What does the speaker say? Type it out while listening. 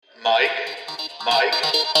Mike,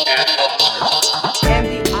 and Oscar.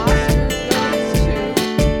 And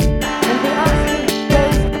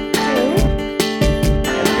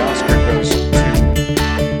the Oscar goes to. And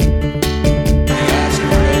the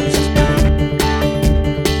Oscar goes to.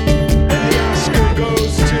 And the Oscar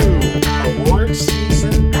goes to. Award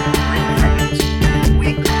season recaps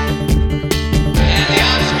weekly.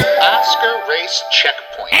 And the Oscar race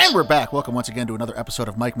checkpoint. And we're back. Welcome once again to another episode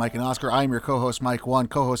of Mike, and Oscar. I'm your co-host, Mike One,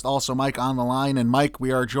 co-host AlsoMike on the line. And Mike,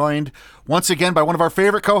 we are joined once again by one of our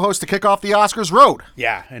favorite co-hosts to kick off the Oscars road.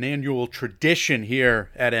 Yeah, an annual tradition here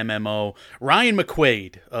at MMO. Ryan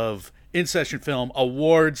McQuade of In Session Film,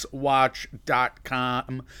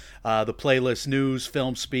 awardswatch.com, the playlist, news,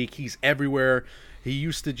 film speak. He's everywhere. He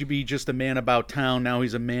used to be just a man about town. Now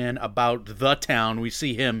he's a man about the town. We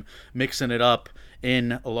see him mixing it up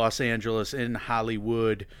in Los Angeles, in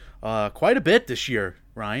Hollywood, quite a bit this year,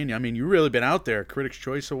 Ryan. I mean, you've really been out there. Critics'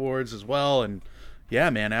 Choice Awards as well. And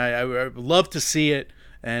yeah, man, I love to see it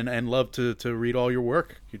and love to read all your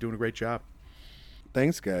work. You're doing a great job.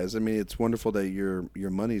 Thanks, guys. I mean, it's wonderful that your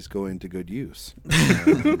money's going to good use.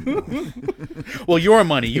 Well, your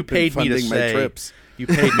money. You paid me to funding my say. trips. You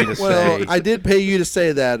paid me to Well, say. I did pay you to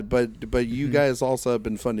say that, but you guys also have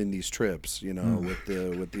been funding these trips, you know,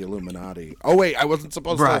 with the Illuminati. Oh wait, I wasn't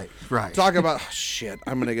supposed to talk about. Oh, shit,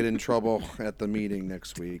 I'm gonna get in trouble at the meeting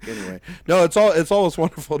next week. Anyway, no, it's always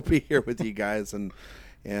wonderful to be here with you guys and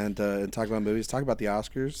talk about movies, talk about the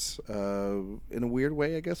Oscars. In a weird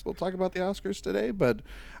way, I guess we'll talk about the Oscars today, but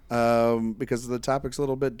because the topic's a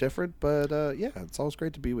little bit different. But yeah, it's always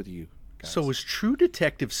great to be with you guys. So is True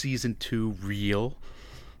Detective Season 2 real?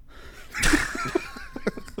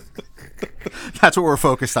 That's what we're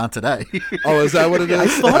focused on today. Oh, is that what it is? I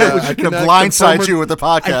thought it was I can blindside you with the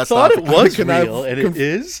podcast. I thought it was Can I real, and it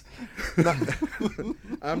is?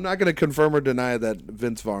 I'm not going to confirm or deny that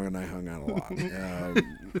Vince Vaughn and I hung out a lot, and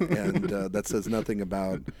that says nothing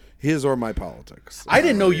about his or my politics. I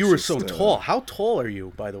didn't know you were It's so just, tall. How tall are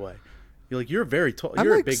you, by the way? You're very tall. I'm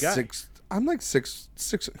You're like a big guy. I'm like six.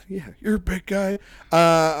 Yeah, you're a big guy.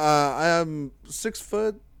 I'm 6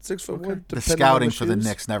 foot. 6 foot one. The scouting for the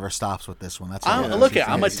Knicks never stops with this one. That's all. Look,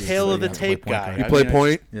 I'm a tail of the tape guy. You play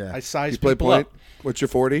point? Yeah. I size You play people point? up. What's your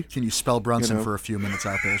 40? Can you spell Brunson You know. for a few minutes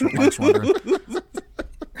out there is what Mike's wondering.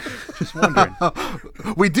 Just wondering.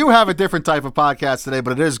 We do have a different type of podcast today,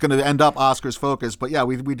 but it is going to end up Oscars focused. But yeah,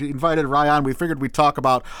 we invited Ryan. We figured we'd talk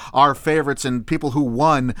about our favorites and people who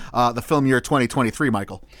won the film year 2023,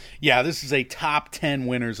 Michael. Yeah, this is a top 10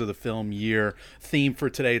 winners of the film year theme for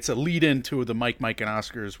today. It's a lead into the Mike, and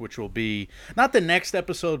Oscars, which will be not the next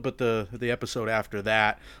episode, but the episode after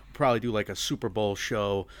that. We'll probably do like a Super Bowl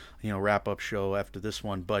show, wrap-up show after this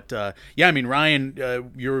one. But yeah, I mean,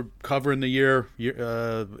 Ryan, you're covering the year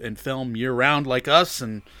in film year-round like us,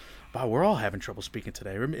 and wow, we're all having trouble speaking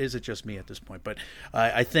today. Or is it just me at this point? But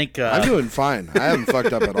I think I'm doing fine. I haven't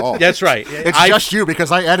fucked up at all. that's right. It's just you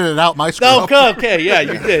because I edited out my script. Oh, okay, yeah,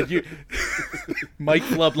 you did. Mike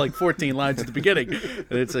flubbed like 14 lines at the beginning.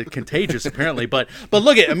 It's contagious, apparently. But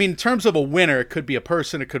look in terms of a winner, it could be a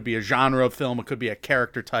person, it could be a genre of film, it could be a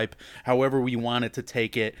character type, however we wanted to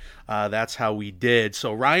take it. That's how we did.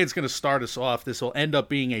 So Ryan's going to start us off. This will end up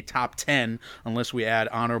being a top 10 unless we add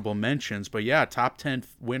honorable mentions. But yeah, top 10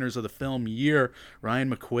 winners of the film year.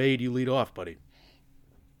 Ryan McQuade, you lead off, buddy.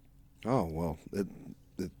 Oh, well,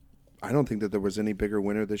 I don't think that there was any bigger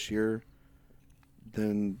winner this year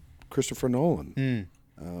than Christopher Nolan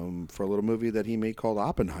for a little movie that he made called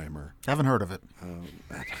Oppenheimer. Haven't heard of it.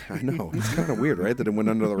 I know. It's kind of weird, right, that it went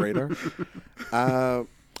under the radar.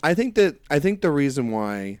 I think the reason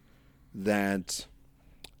why that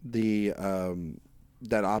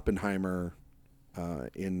that Oppenheimer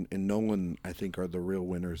in Nolan, I think, are the real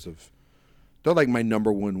winners of. They're like my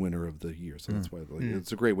number one winner of the year, so that's why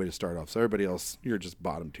it's a great way to start off. So everybody else, you're just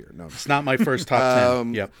bottom tier. No, It's not my first top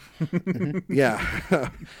 10. Yep. yeah,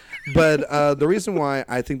 but the reason why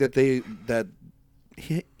I think that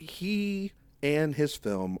he and his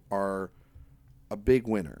film are a big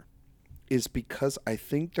winner is because I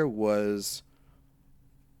think there was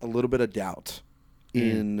a little bit of doubt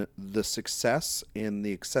in the success and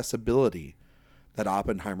the accessibility that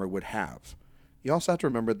Oppenheimer would have. You also have to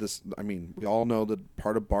remember this. I mean, we all know that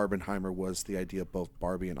part of Barbenheimer was the idea of both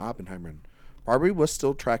Barbie and Oppenheimer. And Barbie was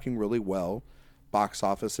still tracking really well, box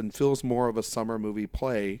office, and feels more of a summer movie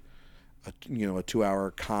play, a 2-hour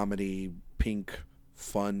comedy, pink,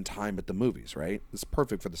 fun time at the movies, right? It's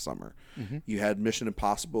perfect for the summer. Mm-hmm. You had Mission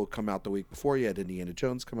Impossible come out the week before. You had Indiana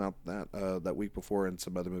Jones come out that week before, and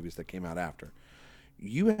some other movies that came out after.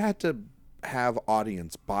 You had to have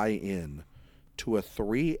audience buy in to a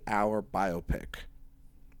 3-hour biopic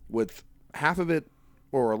with half of it,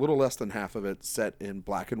 or a little less than half of it, set in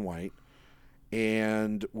black and white,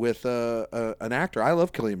 and with an actor. I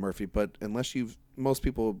love Cillian Murphy, but most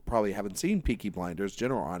people probably haven't seen Peaky Blinders,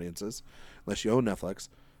 general audiences, unless you own Netflix.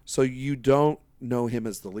 So you don't know him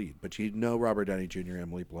as the lead, but you know Robert Downey Jr.,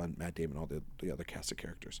 Emily Blunt, Matt Damon, all the other cast of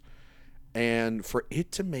characters. And for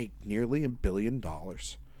it to make nearly $1 billion,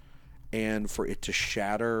 and for it to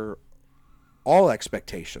shatter all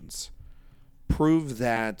expectations, prove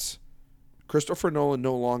that Christopher Nolan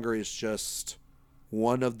no longer is just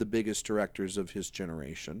one of the biggest directors of his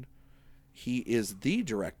generation. He is the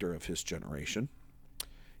director of his generation.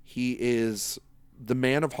 He is the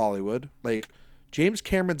man of Hollywood. Like, James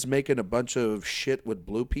Cameron's making a bunch of shit with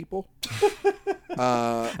blue people.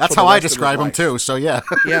 That's how I describe him too. So yeah,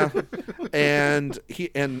 yeah. And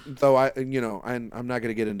though I'm not going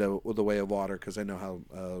to get into The Way of Water because I know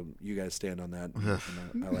how you guys stand on that.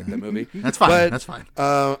 I like that movie. That's fine. That's fine.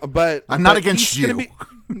 But I'm not against you.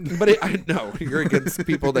 I know you're against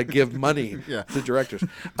people that give money to directors.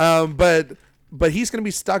 But he's going to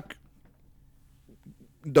be stuck,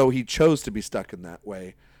 though he chose to be stuck in that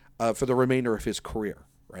way for the remainder of his career,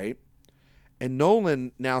 right? And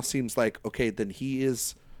Nolan now seems like, okay, then he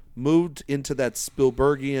is moved into that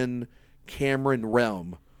Spielbergian Cameron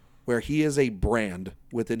realm where he is a brand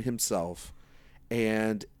within himself,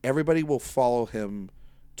 and everybody will follow him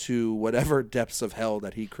to whatever depths of hell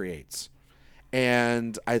that he creates.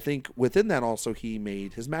 And I think within that also he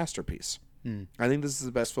made his masterpiece. I think this is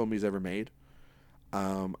the best film he's ever made.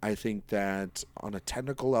 I think that on a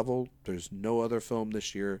technical level, there's no other film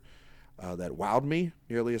this year that wowed me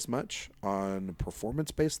nearly as much. On a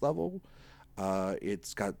performance-based level,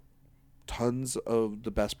 it's got tons of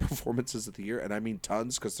the best performances of the year, and I mean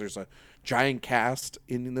tons because there's a giant cast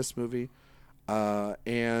in this movie.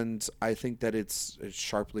 And I think that it's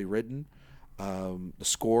sharply written. The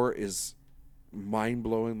score is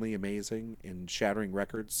mind-blowingly amazing and shattering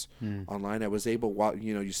records online. I was able, while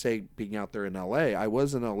you say being out there in LA, I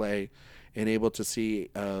was in LA and able to see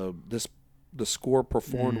the score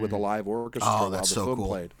performed with a live orchestra while the film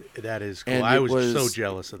played. That is cool. And I was so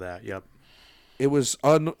jealous of that. Yep. It was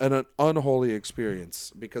an unholy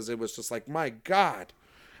experience because it was just like, my God,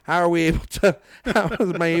 how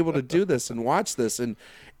am I able to do this and watch this? And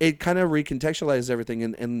it kind of recontextualized everything.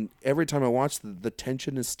 And every time I watch, the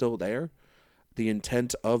tension is still there. The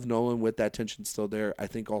intent of Nolan with that tension still there. I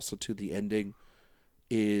think also to the ending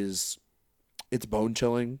it's bone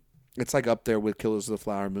chilling. It's like up there with Killers of the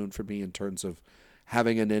Flower Moon for me in terms of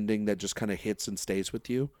having an ending that just kind of hits and stays with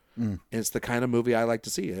you. And it's the kind of movie I like to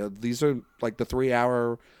see. These are like the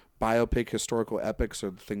 3-hour biopic historical epics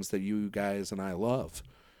are the things that you guys and I love.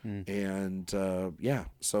 And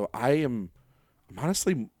so I'm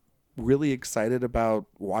honestly really excited about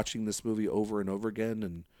watching this movie over and over again,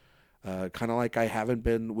 and kind of like I haven't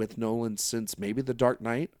been with Nolan since maybe The Dark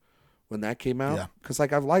Knight when that came out. Because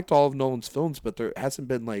like I've liked all of Nolan's films, but there hasn't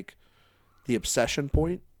been like the obsession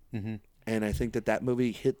point. And I think that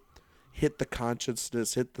movie hit the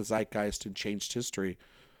consciousness, hit the zeitgeist, and changed history,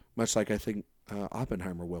 much like I think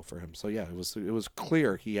Oppenheimer will for him. So yeah, it was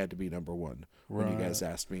clear he had to be number one when you guys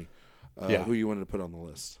asked me who you wanted to put on the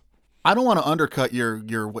list. I don't want to undercut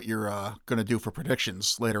your what you're going to do for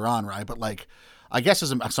predictions later on, right? But like, I guess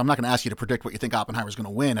so I'm not going to ask you to predict what you think Oppenheimer's going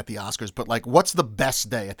to win at the Oscars. But like, what's the best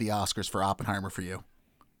day at the Oscars for Oppenheimer for you?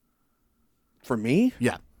 For me,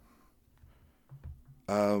 yeah.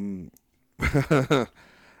 Well,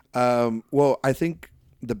 I think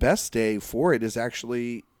the best day for it is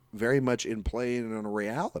actually very much in play and in a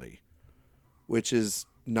reality, which is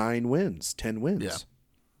 9 wins, 10 wins. Yeah.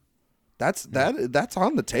 That's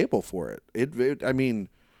on the table for it. I mean,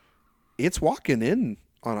 it's walking in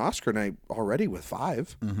on Oscar night already with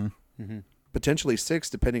 5, potentially 6,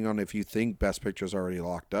 depending on if you think Best Picture is already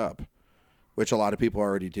locked up, which a lot of people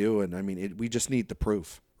already do. And I mean, we just need the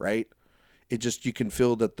proof, right? You can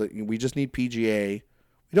feel that we just need PGA.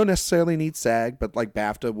 We don't necessarily need SAG, but like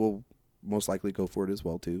BAFTA will most likely go for it as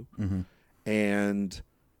well too. And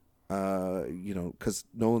because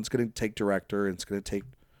Nolan's going to take director, and it's going to take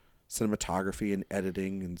cinematography and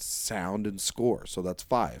editing and sound and score. So that's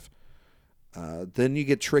 5. Then you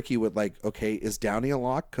get tricky with like, okay, is Downey a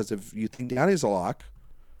lock? Because if you think Downey's a lock,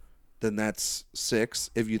 then that's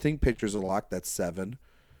 6. If you think Picture's a lock, that's 7.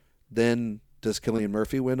 Then does Cillian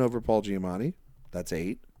Murphy win over Paul Giamatti? That's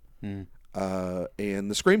 8. And the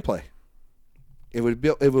screenplay. It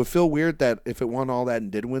would feel weird that if it won all that and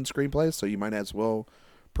did win screenplay, so you might as well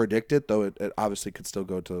predict it, though it obviously could still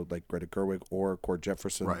go to like Greta Gerwig or Cord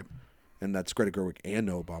Jefferson. Right. And that's Greta Gerwig and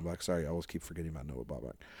Noah Baumbach. Sorry, I always keep forgetting about Noah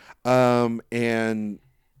Baumbach. And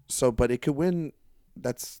so, but it could win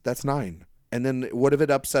that's 9. And then what if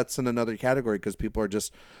it upsets in another category because people are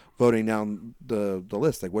just voting down the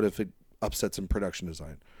list? Like, what if it upsets in production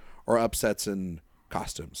design or upsets in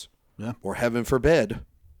costumes? Yeah. Or heaven forbid,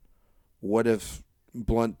 what if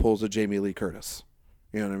Blunt pulls a Jamie Lee Curtis?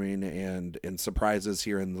 You know what I mean? And surprises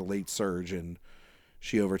here in the late surge and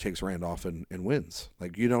she overtakes Randolph and wins.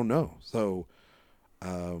 Like, you don't know. So,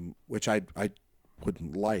 which I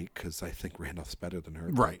wouldn't like because I think Randolph's better than her.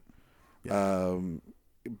 Right. Yeah.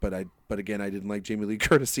 But again, I didn't like Jamie Lee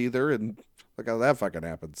Curtis either, and look how that fucking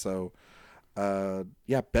happened. So,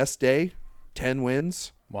 best day, 10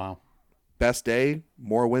 wins. Wow. Best day,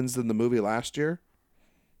 more wins than the movie last year,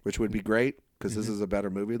 which would be great because this is a better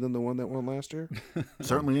movie than the one that won last year.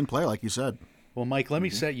 Certainly in play, like you said. Well, Mike, let me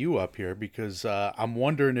set you up here because I'm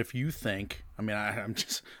wondering if you think. I mean, I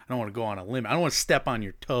don't want to go on a limb. I don't want to step on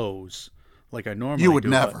your toes like I normally do. You would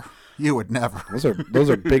never. You would never. Those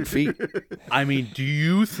are big feet. I mean, do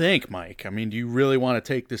you think, Mike? I mean, do you really want to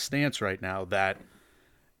take this stance right now that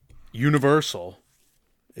Universal,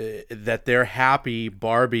 that they're happy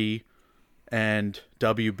Barbie and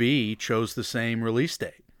WB chose the same release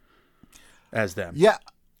date as them? Yeah.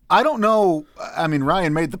 I don't know. I mean,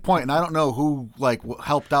 Ryan made the point, and I don't know who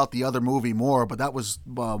helped out the other movie more, but that was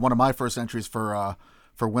one of my first entries for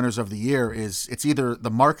winners of the year. Is it's either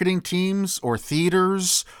the marketing teams or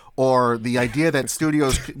theaters or the idea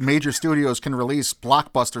that major studios can release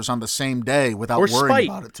blockbusters on the same day without worrying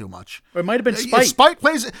about it too much. Or it might have been Spite.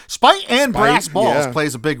 Spite and Brass Balls yeah.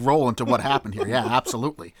 plays a big role into what happened here. Yeah,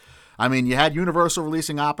 absolutely. I mean, you had Universal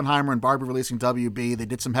releasing Oppenheimer and Barbie releasing WB. They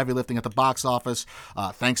did some heavy lifting at the box office,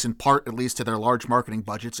 thanks in part, at least, to their large marketing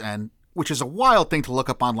budgets, and which is a wild thing to look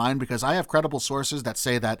up online because I have credible sources that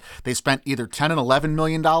say that they spent either $10 and $11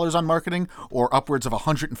 million on marketing or upwards of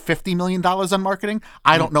 $150 million on marketing.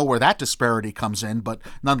 I don't know where that disparity comes in, but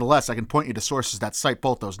nonetheless, I can point you to sources that cite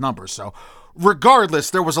both those numbers. So regardless,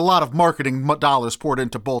 there was a lot of marketing dollars poured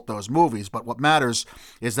into both those movies, but what matters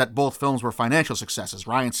is that both films were financial successes.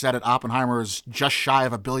 Ryan said it, Oppenheimer is just shy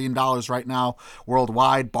of $1 billion right now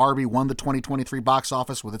worldwide. Barbie won the 2023 box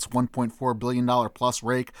office with its $1.4 billion plus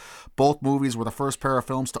rake. Both movies were the first pair of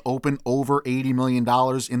films to open over $80 million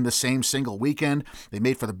in the same single weekend. They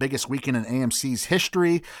made for the biggest weekend in AMC's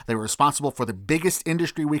history. They were responsible for the biggest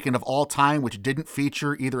industry weekend of all time, which didn't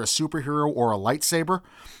feature either a superhero or a lightsaber.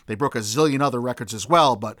 They broke a zillion other records as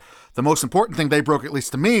well, but the most important thing they broke, at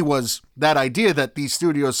least to me, was that idea that these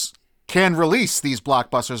studios can release these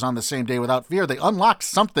blockbusters on the same day without fear. They unlocked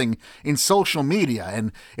something in social media,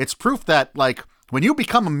 and it's proof that, when you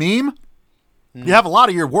become a meme, you have a lot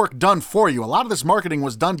of your work done for you. A lot of this marketing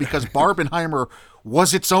was done because Barbenheimer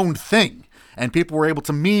was its own thing. And people were able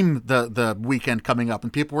to meme the weekend coming up,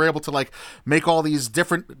 and people were able to make all these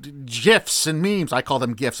different GIFs and memes. I call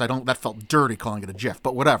them GIFs. That felt dirty calling it a GIF,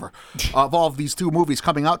 but whatever. Of all of these two movies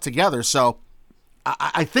coming out together. So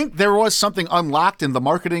I think there was something unlocked in the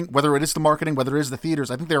marketing, whether it is the marketing, whether it is the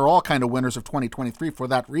theaters. I think they're all kind of winners of 2023 for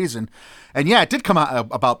that reason. And yeah, it did come out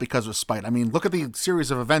about because of Spite. I mean, look at the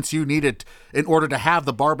series of events you needed in order to have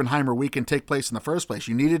the Barbenheimer weekend take place in the first place.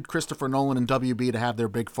 You needed Christopher Nolan and WB to have their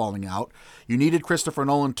big falling out. You needed Christopher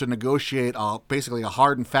Nolan to negotiate basically a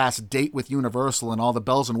hard and fast date with Universal and all the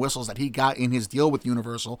bells and whistles that he got in his deal with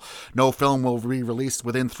Universal. No film will be released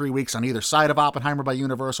within 3 weeks on either side of Oppenheimer by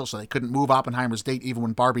Universal, so they couldn't move Oppenheimer's date even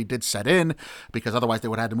when Barbie did set in, because otherwise they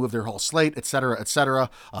would have had to move their whole slate, etc., etc.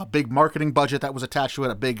 A big marketing budget that was attached to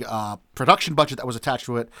it, a big production budget that was attached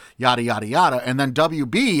to it, yada, yada, yada. And then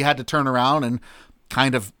WB had to turn around and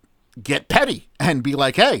kind of get petty and be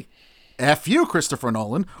like, hey, F you, Christopher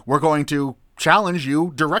Nolan. We're going to challenge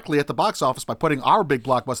you directly at the box office by putting our big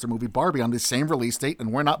blockbuster movie Barbie on the same release date,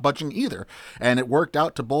 and we're not budging either. And it worked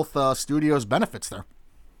out to both studios' benefits there.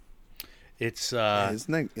 It's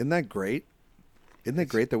isn't that great? Isn't it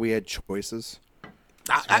great that we had choices?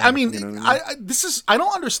 I mean, you know what I mean? I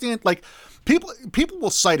don't understand. People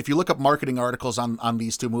will cite, if you look up marketing articles on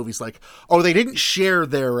these two movies, they didn't share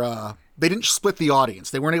they didn't split the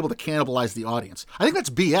audience. They weren't able to cannibalize the audience. I think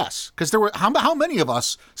that's BS, because there were how many of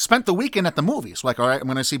us spent the weekend at the movies? All right, I'm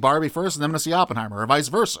going to see Barbie first, and then I'm going to see Oppenheimer, or vice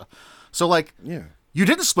versa. So yeah. You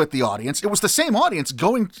didn't split the audience. It was the same audience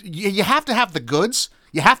going. You have to have the goods.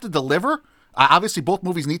 You have to deliver. Obviously, both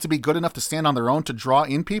movies need to be good enough to stand on their own to draw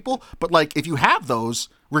in people. But if you have those,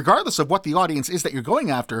 regardless of what the audience is that you're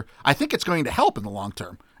going after, I think it's going to help in the long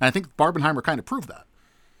term. And I think Barbenheimer kind of proved that.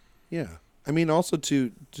 Yeah, I mean, also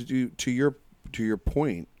to your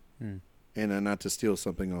point, and not to steal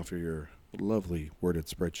something off of your lovely worded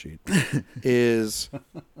spreadsheet, is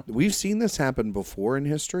we've seen this happen before in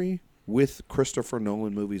history with Christopher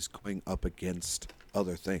Nolan movies going up against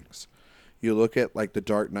other things. You look at like The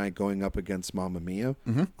Dark Knight going up against Mamma Mia.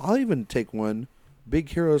 I'll even take one, Big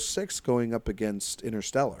Hero 6 going up against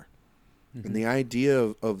Interstellar. And the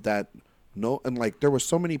idea of that, and like there were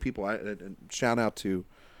so many people. And shout out to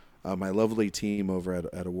my lovely team over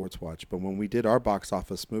at Awards Watch. But when we did our box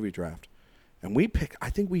office movie draft, and I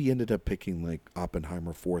think we ended up picking like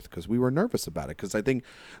Oppenheimer 4th because we were nervous about it. Because I think,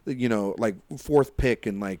 like 4th pick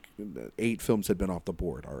and like 8 films had been off the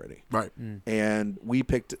board already. Right. And we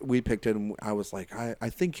picked it, and I was like, I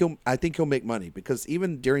think he'll make money because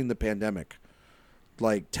even during the pandemic,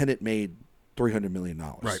 like Tenet made $300 million.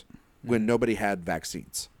 Right. When nobody had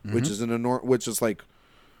vaccines, which is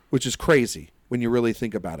which is crazy when you really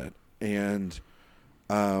think about it. And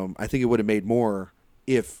I think it would have made more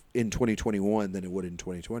if in 2021 than it would in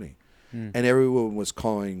 2020. And everyone was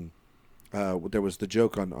calling. There was the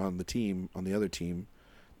joke on the other team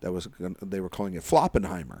that they were calling it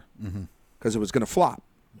Floppenheimer because it was going to flop.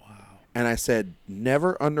 Wow. And I said,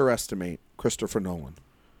 never underestimate Christopher Nolan.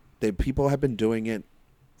 People have been doing it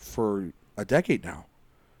for a decade now.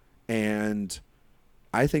 And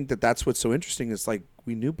I think that's what's so interesting. Is like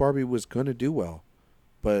we knew Barbie was going to do well.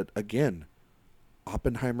 But again,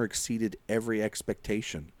 Oppenheimer exceeded every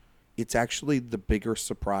expectation. It's actually the bigger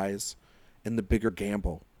surprise and the bigger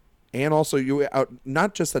gamble. And also,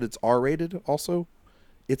 not just that it's R-rated, also,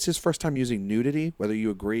 it's his first time using nudity, whether you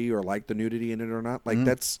agree or like the nudity in it or not. Like,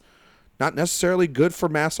 that's not necessarily good for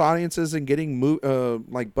mass audiences and getting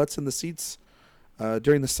like butts in the seats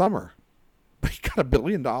during the summer. But he got $1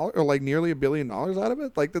 billion or like nearly $1 billion out of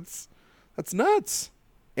it. Like that's nuts.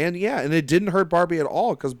 And yeah, and it didn't hurt Barbie at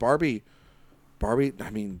all because Barbie,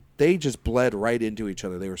 I mean, they just bled right into each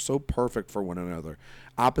other. They were so perfect for one another.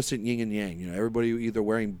 Opposite yin and yang. Everybody either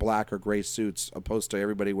wearing black or gray suits opposed to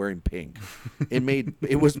everybody wearing pink.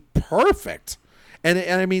 It was perfect. And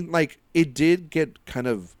I mean, like, it did get kind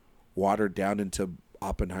of watered down into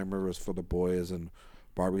Oppenheimer was for the boys and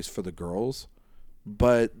Barbie's for the girls.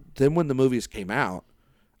 But then when the movies came out,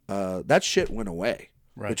 that shit went away,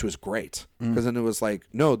 which was great. Because then it was like,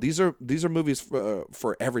 no, these are movies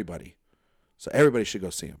for everybody, so everybody should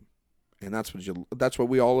go see them, and that's what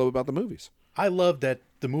we all love about the movies. I love that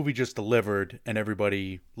the movie just delivered and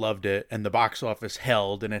everybody loved it, and the box office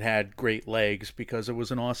held, and it had great legs because it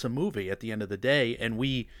was an awesome movie at the end of the day. And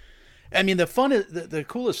the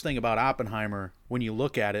coolest thing about Oppenheimer, when you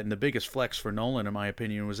look at it, and the biggest flex for Nolan, in my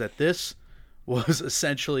opinion, was that this was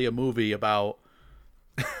essentially a movie about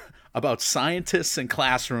scientists in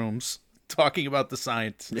classrooms talking about the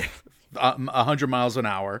science 100 miles an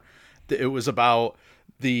hour. It was about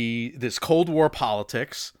this Cold War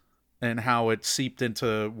politics and how it seeped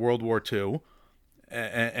into World War II,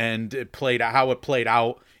 and how it played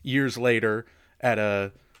out years later at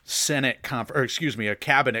a a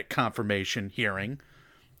cabinet confirmation hearing.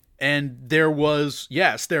 And there was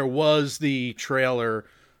the trailer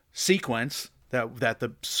sequence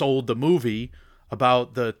that sold the movie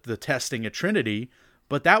about the testing at Trinity,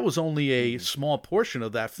 but that was only a small portion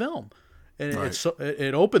of that film. And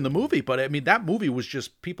it opened the movie, but I mean, that movie was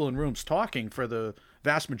just people in rooms talking for the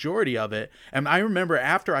vast majority of it. And I remember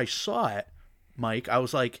after I saw it, Mike, I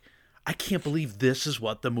was like, I can't believe this is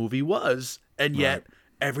what the movie was. And yet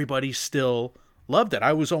everybody still loved it.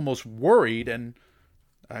 I was almost worried, and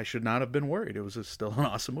I should not have been worried. It was still an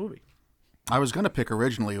awesome movie. I was going to pick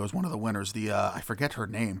originally. It was one of the winners. I forget her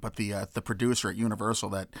name, but the producer at Universal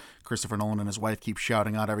that Christopher Nolan and his wife keep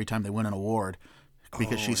shouting out every time they win an award,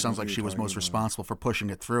 because she sounds like she was most responsible for pushing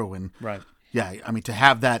it through. And yeah, I mean, to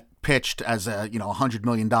have that pitched as a $100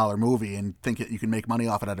 million movie and think that you can make money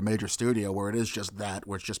off it at a major studio where it is just that,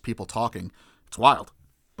 where it's just people talking, it's wild.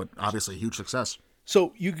 But obviously, a huge success.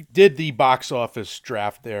 So you did the box office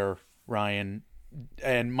draft there, Ryan.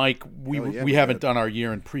 And Mike, we haven't done our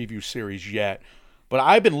year in preview series yet, but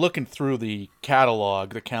I've been looking through the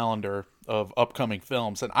calendar of upcoming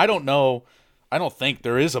films, and I don't think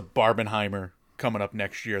there is a Barbenheimer coming up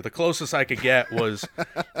next year. The closest I could get was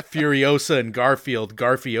Furiosa and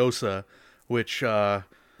Garfiosa, which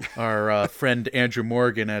our friend Andrew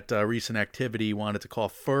Morgan at Recent Activity wanted to call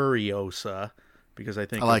Furiosa. Because I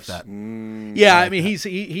think I like that. Yeah, I mean,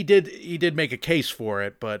 he did make a case for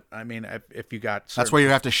it, but I mean, if you got that's where you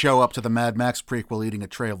have to show up to the Mad Max prequel eating a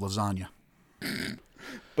tray of lasagna.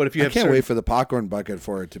 But if you have, I can't wait for the popcorn bucket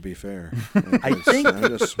for it. To be fair, I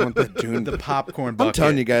just want the Dune. The popcorn bucket. I'm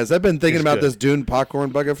telling you guys, I've been thinking about this Dune popcorn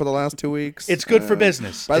bucket for the last 2 weeks. It's good for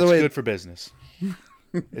business. By the way, good for business.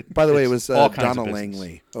 By the way, it was Donna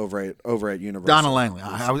Langley over at Universal. Donna Langley.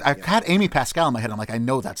 I had Amy Pascal in my head. I'm like, I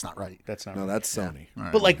know that's not right. That's not. No, right. That's Sony. Yeah.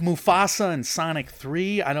 But like Mufasa and Sonic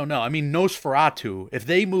 3, I don't know. I mean, Nosferatu. If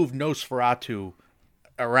they move Nosferatu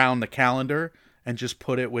around the calendar and just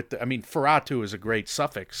put it with I mean, Ferratu is a great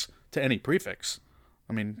suffix to any prefix.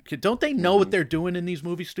 I mean, don't they know what they're doing in these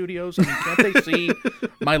movie studios? I mean, can't they see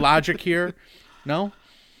my logic here? No?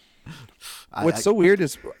 What's so weird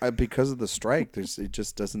is because of the strike, it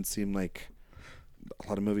just doesn't seem like a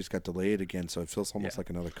lot of movies got delayed again, so it feels almost like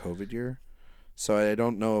another COVID year. So I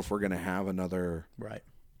don't know if we're going to have another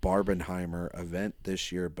Barbenheimer event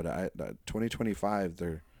this year, but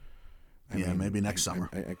 2025, maybe next summer.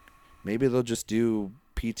 Maybe they'll just do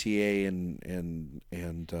PTA and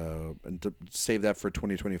save that for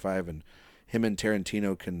 2025, and him and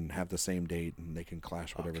Tarantino can have the same date and they can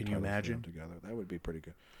clash whatever. Can you imagine together? That would be pretty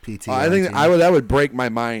good. PTA. I think that would break my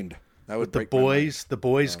mind. That would break the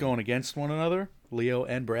boys going against one another, Leo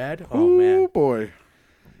and Brad. Oh Ooh, man, boy,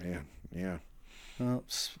 man, yeah. Well,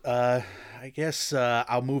 I guess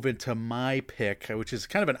I'll move into my pick, which is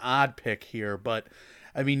kind of an odd pick here, but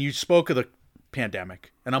I mean, you spoke of the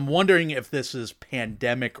pandemic, and I'm wondering if this is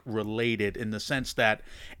pandemic related in the sense that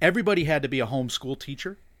everybody had to be a homeschool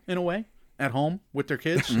teacher in a way at home with their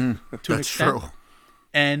kids to an That's extent. true.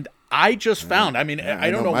 And I just found, I mean,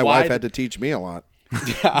 I don't know my why. wife had to teach me a lot.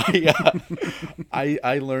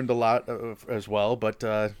 I learned a lot as well, but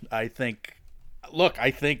I think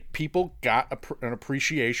people got an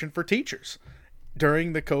appreciation for teachers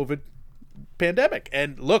during the COVID pandemic.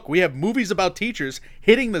 And look, we have movies about teachers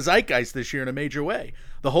hitting the zeitgeist this year in a major way.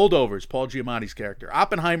 The Holdovers, Paul Giamatti's character.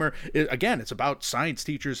 Oppenheimer, again, it's about science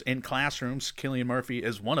teachers in classrooms. Cillian Murphy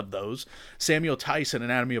is one of those. Samuel Tyson,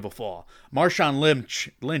 Anatomy of a Fall. Marshawn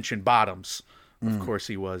Lynch in Bottoms. Of course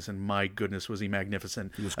he was, and my goodness, was he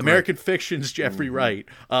magnificent. American Fiction's Jeffrey Wright.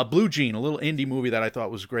 Blue Jean, a little indie movie that I thought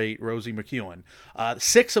was great, Rosie McEwen.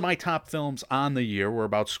 6 of my top films on the year were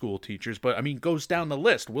about school teachers, but, I mean, goes down the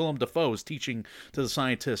list. Willem Dafoe's teaching to the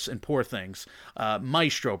scientists in Poor Things.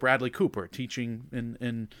 Maestro, Bradley Cooper, teaching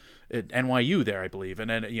in at NYU there, I believe. And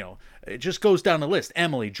then, it just goes down the list.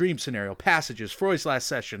 Emily, Dream Scenario, Passages, Freud's Last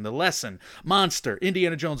Session, The Lesson, Monster,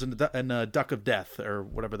 Indiana Jones and Duck of Death, or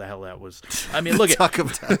whatever the hell that was. I mean, look at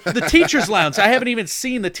The Teacher's Lounge. I haven't even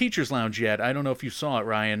seen The Teacher's Lounge yet. I don't know if you saw it,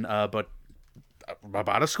 Ryan, but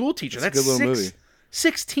about a school teacher. That's a good little movie.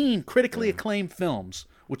 16 critically acclaimed films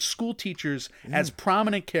with school teachers as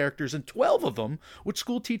prominent characters, and 12 of them with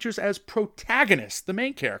school teachers as protagonists, the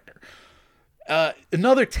main character.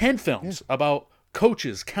 Another 10 films about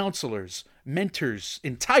coaches, counselors, mentors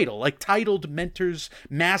titled mentors,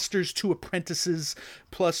 masters to apprentices,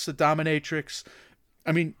 plus the dominatrix.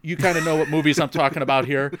 I mean, you kind of know what movies I'm talking about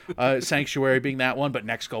here. Sanctuary being that one, but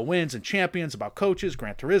Next Go Wins and Champions about coaches,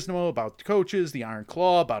 Gran Turismo about coaches, The Iron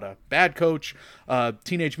Claw about a bad coach,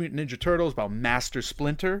 Teenage Mutant Ninja Turtles about Master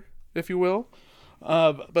Splinter, if you will.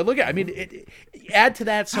 But look at, I mean, add to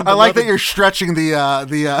that some. I like that you're stretching the. I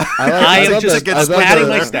am just padding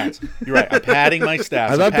my stats. You're right. I'm padding my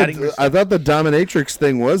stats. I thought the dominatrix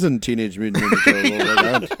thing wasn't Teenage Mutant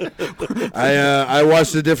Ninja Turtles. I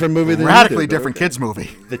watched a different movie than radically you did, different kids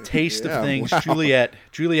movie. The Taste of Things. Wow. Juliette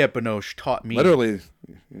Binoche taught me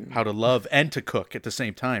how to love and to cook at the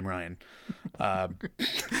same time, Ryan.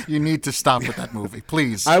 You need to stop with that movie,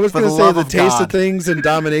 please. I was going to say The Taste God. of Things and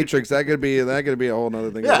Dominatrix. That could be a whole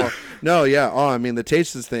other thing. Yeah. No, yeah. Oh, I mean, The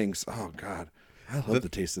Taste of Things. Oh God, I love The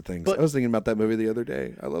Taste of Things. I was thinking about that movie the other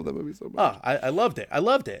day. I love that movie so much. I loved it.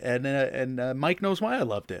 And Mike knows why I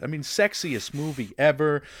loved it. I mean, sexiest movie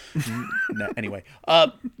ever. Anyway,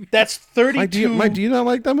 that's 32. Mike, do you not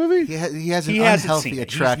like that movie? He has an unhealthy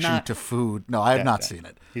attraction to food. No, I have not seen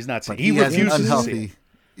it. He's not seen it. He refuses to see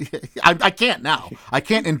it. I can't now. I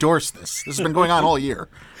can't endorse this. This has been going on all year.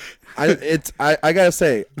 I gotta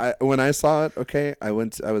say, when I saw it, I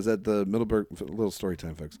was at the Middleburg, a little story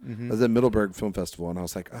time, folks. I was at Middleburg Film Festival, and I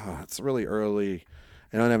was like, oh, it's really early.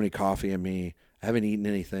 I don't have any coffee in me. I haven't eaten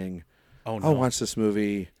anything. Oh no. I'll watch this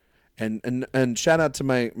movie. And shout out to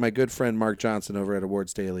my good friend Mark Johnson over at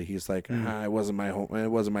Awards Daily. He's like, it wasn't my home, it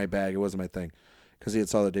wasn't my bag, it wasn't my thing, because he had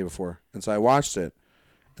saw it the day before. And so I watched it.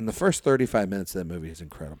 And the first 35 minutes of that movie is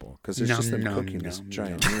incredible because it's just them cooking this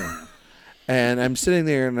giant meal. And I'm sitting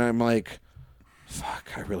there and I'm like, fuck,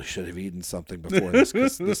 I really should have eaten something before this,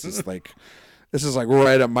 because this is like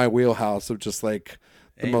right up my wheelhouse of just like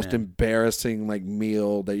the most embarrassing like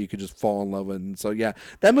meal that you could just fall in love with. And so yeah,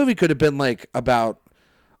 that movie could have been like about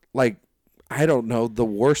like, I don't know, the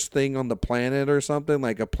worst thing on the planet or something.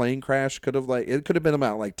 Like a plane crash could have been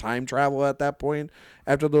about like time travel at that point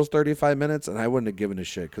after those 35 minutes, and I wouldn't have given a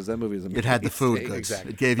shit because that movie is amazing. It had the food goods.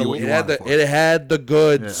 Exactly. It gave you what you wanted for it had the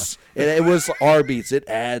goods. Yeah. It was Arby's. It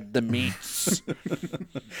had the meats.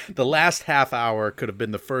 The last half hour could have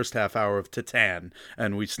been the first half hour of Titan,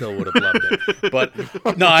 and we still would have loved it.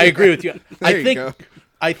 But no, I agree with you. I think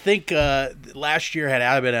I think last year had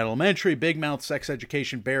Abbott Elementary, Big Mouth, Sex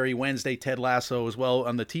Education, Barry, Wednesday, Ted Lasso as well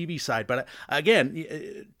on the TV side. But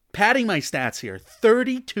again, padding my stats here,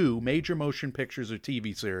 32 major motion pictures or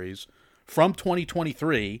TV series from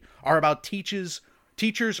 2023 are about teachers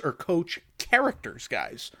or coach characters,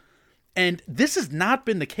 guys. And this has not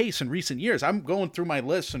been the case in recent years. I'm going through my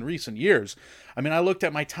lists in recent years. I mean, I looked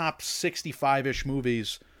at my top 65-ish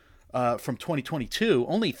movies from 2022.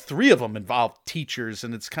 Only 3 of them involved teachers,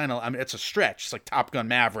 and it's kind of, I mean, it's a stretch. It's like Top Gun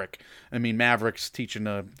Maverick. I mean, Maverick's teaching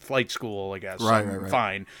a flight school, I guess. Right.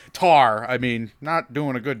 Fine. Tar, I mean, not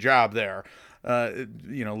doing a good job there.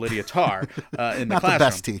 Lydia Tar in the Not classroom. the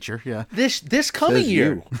best teacher, yeah. This coming Says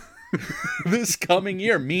year. you. This coming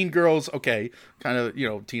year, Mean Girls, okay, kind of,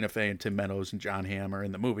 Tina Fey and Tim Meadows and John Hamm are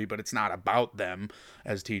in the movie, but it's not about them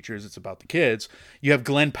as teachers. It's about the kids. You have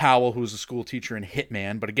Glenn Powell, who's a school teacher in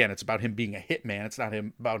Hitman, but again, it's about him being a hitman. It's not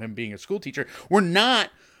about him being a school teacher. We're not,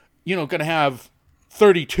 going to have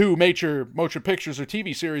 32 major motion pictures or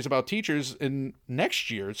TV series about teachers in next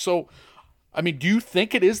year. So, I mean, do you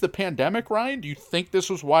think it is the pandemic, Ryan? Do you think this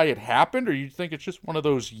was why it happened, or do you think it's just one of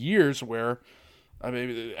those years where, I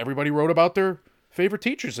mean, everybody wrote about their favorite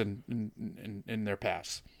teachers in their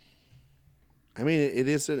past? I mean, it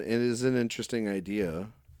is an interesting idea,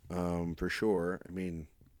 for sure. I mean,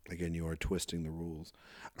 again, you are twisting the rules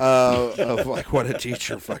of like what a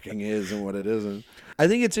teacher fucking is and what it isn't. I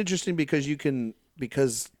think it's interesting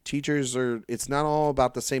because teachers are. It's not all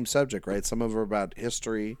about the same subject, right? Some of them are about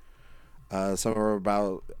history. Some are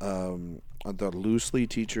about the loosely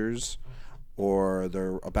teachers. Or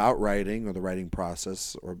they're about writing, or the writing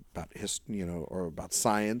process, or about or about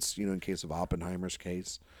science. In case of Oppenheimer's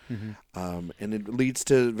case, and it leads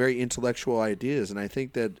to very intellectual ideas. And I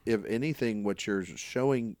think that if anything, what you're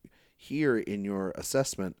showing here in your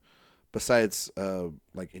assessment, besides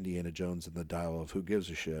like Indiana Jones and the Dial of Who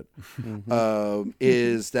Gives a Shit,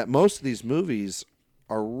 is that most of these movies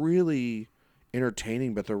are really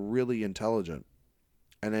entertaining, but they're really intelligent.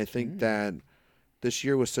 And I think that this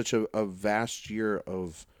year was such a vast year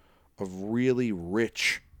of really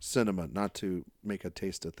rich cinema, not to make a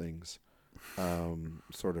taste of things,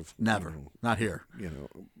 sort of Never. Not here.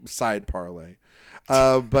 Side parlay.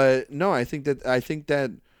 But no, I think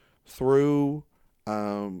that through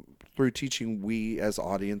teaching, we as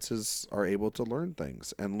audiences are able to learn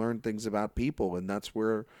things about people, and that's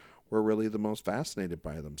where we're really the most fascinated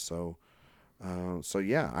by them. So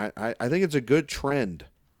yeah, I think it's a good trend.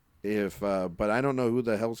 But I don't know who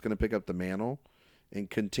the hell's going to pick up the mantle and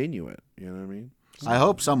continue it. You know what I mean? I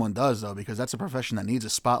hope someone does, though, because that's a profession that needs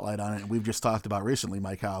a spotlight on it. And we've just talked about recently,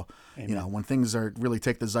 Mike, how when things really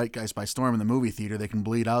take the zeitgeist by storm in the movie theater, they can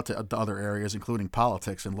bleed out to other areas, including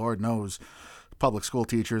politics. And Lord knows, public school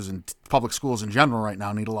teachers and public schools in general right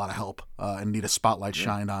now need a lot of help and need a spotlight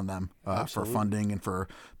shined on them for funding and for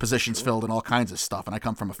positions filled and all kinds of stuff. And I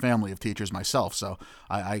come from a family of teachers myself, so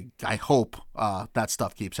I hope that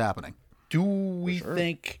stuff keeps happening. Do we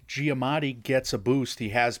think Giamatti gets a boost? He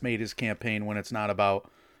has made his campaign when it's not about,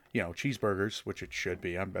 cheeseburgers, which it should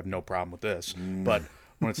be. I have no problem with this. But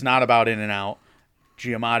when it's not about In-N-Out,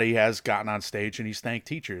 Giamatti has gotten on stage and he's thanked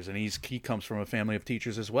teachers, and he comes from a family of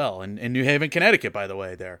teachers as well. And in New Haven, Connecticut, by the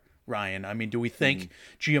way, there, Ryan. I mean, do we think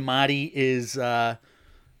Giamatti is,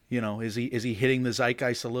 is he hitting the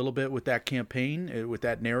zeitgeist a little bit with that campaign, with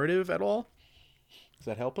that narrative at all? Does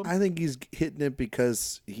that help him? I think he's hitting it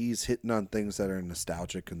because he's hitting on things that are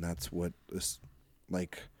nostalgic, and that's what is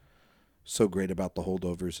like so great about The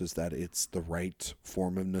Holdovers, is that it's the right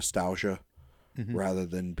form of nostalgia. Rather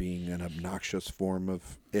than being an obnoxious form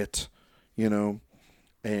of it,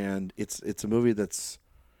 and it's a movie that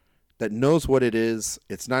knows what it is.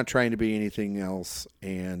 It's not trying to be anything else,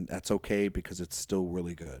 and that's okay because it's still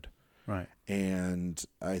really good. Right. And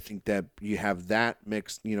I think that you have that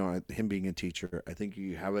mixed, him being a teacher. I think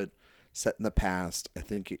you have it set in the past. I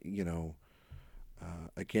think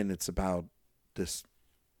again, it's about this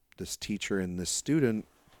teacher and this student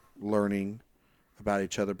learning about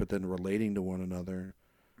each other, but then relating to one another.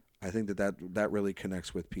 I think that really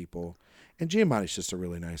connects with people. And Giamatti's just a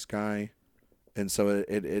really nice guy, and so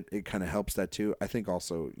it kind of helps that too. I think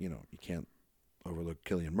also, you can't overlook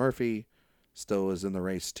Cillian Murphy, still is in the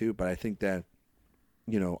race too. But I think that,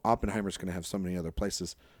 Oppenheimer's going to have so many other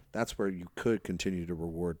places. That's where you could continue to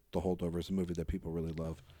reward The Holdovers, a movie that people really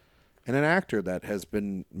love, and an actor that has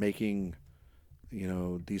been making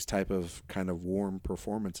these type of kind of warm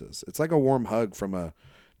performances. It's like a warm hug from a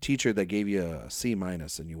teacher that gave you a C-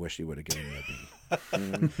 and you wish you would have given you a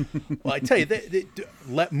B. Well, I tell you,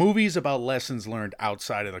 movies about lessons learned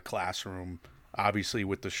outside of the classroom, obviously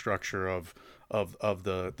with the structure of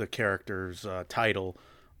the character's title,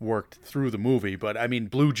 worked through the movie. But I mean,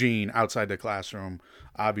 Blue Jean, Outside the Classroom,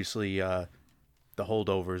 obviously the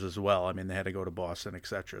holdovers as well. I mean, they had to go to Boston,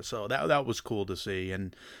 etc. So that was cool to see.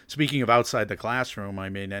 And speaking of Outside the Classroom, I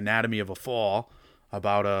mean, Anatomy of a Fall,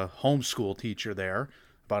 about a homeschool teacher there,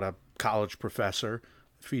 about a college professor,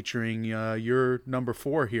 featuring your number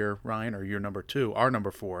 4 here, Ryan, or your number 2, our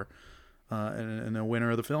number 4, and the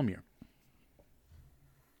winner of the film year.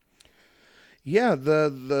 Yeah,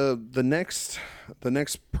 the next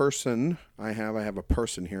person I have a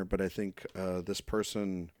person here, but I think this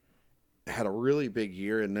person had a really big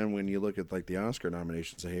year, and then when you look at like the Oscar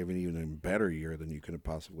nominations, they have an even better year than you could have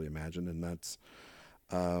possibly imagined, and that's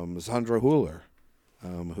Sandra Hüller,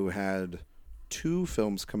 who had 2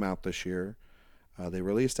 films come out this year. They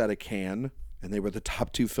released out of Cannes, and they were the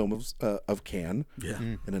top 2 films of Cannes. Yeah.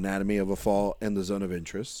 An Anatomy of a Fall and The Zone of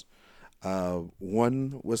Interest.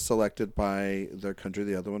 One was selected by their country,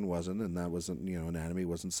 the other one wasn't, and that wasn't, Anatomy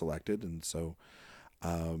wasn't selected, and so,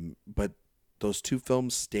 but those 2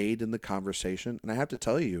 films stayed in the conversation, and I have to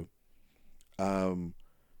tell you,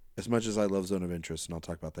 as much as I love Zone of Interest, and I'll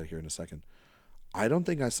talk about that here in a second, I don't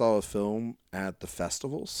think I saw a film at the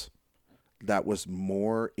festivals that was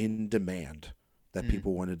more in demand that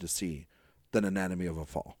people wanted to see than Anatomy of a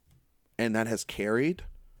Fall, and that has carried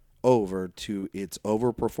over to its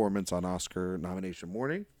overperformance on Oscar nomination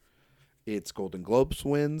morning, its Golden Globes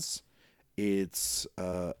wins, its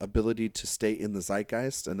ability to stay in the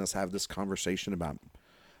zeitgeist and us have this conversation about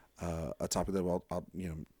a topic that I'll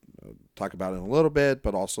talk about in a little bit,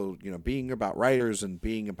 but also being about writers and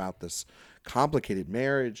being about this complicated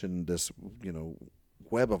marriage and this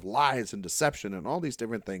web of lies and deception and all these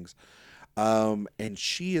different things. And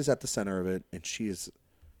she is at the center of it, and she is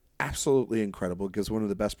absolutely incredible, gives one of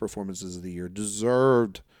the best performances of the year,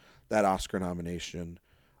 deserved that Oscar nomination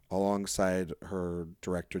alongside her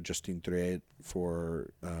director Justine Triet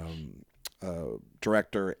for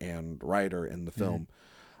director and writer in the film.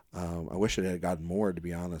 I wish it had gotten more, to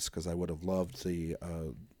be honest, because I would have loved the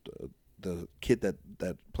kid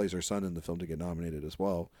that plays her son in the film to get nominated as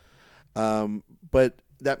well. But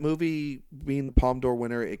that movie being the Palme d'Or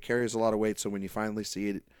winner, it carries a lot of weight. So when you finally see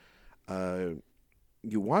it,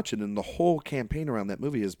 you watch it, and the whole campaign around that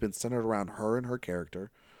movie has been centered around her and her character,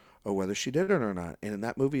 or whether she did it or not. And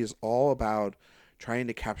that movie is all about trying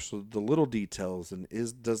to capture the little details, and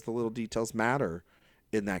does the little details matter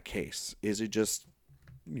in that case? Is it just,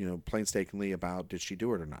 painstakingly about did she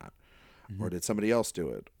do it or not? Or did somebody else do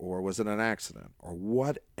it? Or was it an accident? Or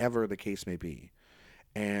whatever the case may be.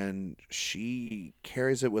 And she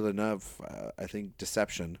carries it with enough, I think,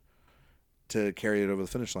 deception to carry it over the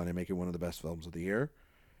finish line and make it one of the best films of the year.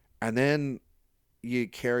 And then you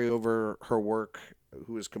carry over her work,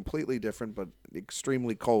 who is completely different but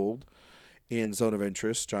extremely cold, in Zone of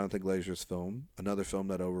Interest, Jonathan Glazer's film, another film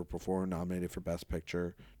that overperformed, nominated for Best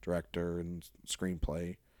Picture, Director, and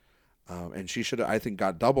Screenplay. And she should have, I think,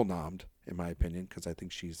 got double nommed, in my opinion, because I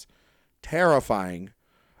think she's terrifying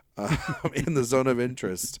in the Zone of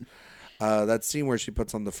Interest. That scene where she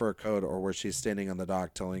puts on the fur coat, or where she's standing on the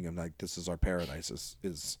dock telling him, like, this is our paradise,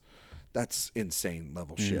 is that's insane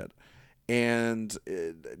level shit. And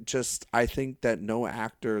I think that no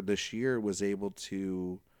actor this year was able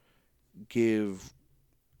to give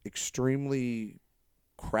extremely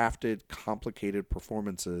crafted, complicated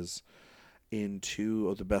performances in 2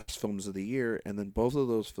 of the best films of the year, and then both of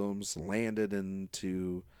those films landed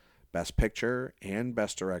into Best Picture and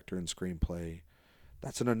Best Director and Screenplay.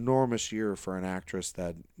 That's an enormous year for an actress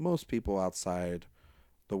that most people outside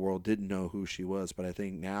the world didn't know who she was, but I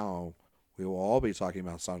think now we will all be talking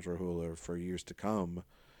about Sandra Hüller for years to come,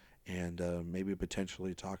 and maybe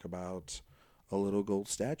potentially talk about a little gold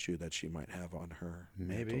statue that she might have on her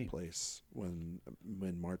mantle place when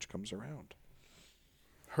March comes around.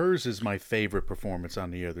 Hers is my favorite performance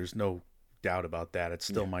on the year. There's no doubt about that. It's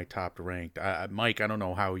still my top ranked. Mike, I don't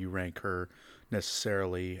know how you rank her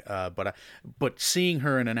necessarily, but seeing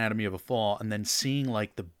her in Anatomy of a Fall, and then seeing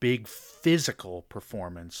like the big physical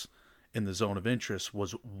performance in the Zone of Interest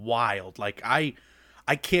was wild. Like I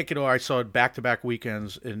can't get over. I saw it back-to-back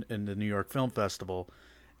weekends in the New York Film Festival,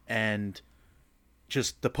 and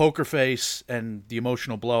just the poker face and the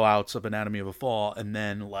emotional blowouts of Anatomy of a Fall, and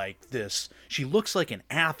then like this, she looks like an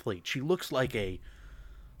athlete. She looks like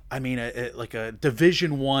like a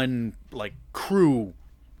Division I like crew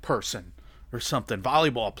person or something,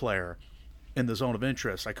 volleyball player in the Zone of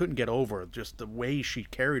Interest. I couldn't get over it. Just the way she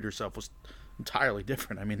carried herself was entirely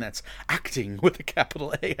different. I mean, that's acting with a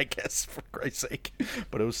capital A, I guess, for Christ's sake.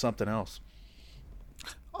 But it was something else.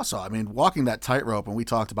 Also, I mean, walking that tightrope, and we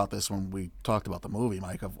talked about this when we talked about the movie,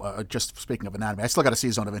 Mike, of just speaking of Anatomy. I still got to see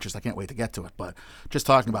Zone of Interest. I can't wait to get to it. But just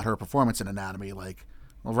talking about her performance in Anatomy, like,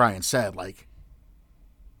 well, Ryan said, like,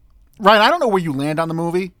 Ryan, I don't know where you land on the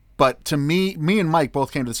movie, but to me and Mike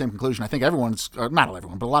both came to the same conclusion. I think not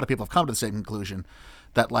everyone, but a lot of people have come to the same conclusion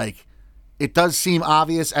that, like, it does seem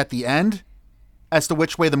obvious at the end as to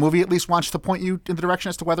which way the movie at least wants to point you in the direction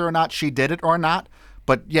as to whether or not she did it or not.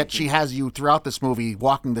 But yet she has you throughout this movie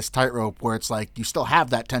walking this tightrope where it's like you still have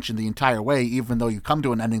that tension the entire way, even though you come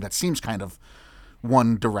to an ending that seems kind of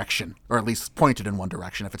one direction, or at least pointed in one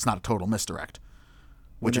direction, if it's not a total misdirect.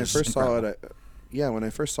 When I first saw it, when I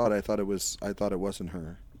first saw it, I thought it wasn't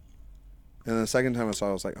her. And the second time I saw it,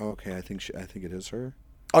 I was like, oh, okay, I think it is her.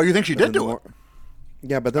 Oh, you think she did do it?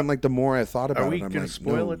 Yeah, but then like the more I thought about it, I'm like,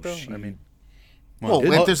 spoil no, it though? she... I mean,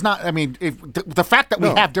 there's not. I mean, if the fact that we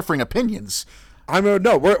have differing opinions. We're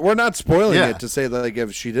not spoiling it to say that like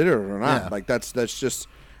if she did it or not. Yeah. Like that's just,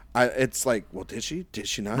 it's like, well, did she? Did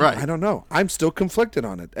she not? Right. I don't know. I'm still conflicted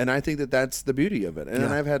on it, and I think that that's the beauty of it. And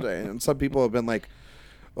I've had, and some people have been like,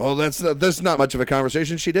 oh, that's not much of a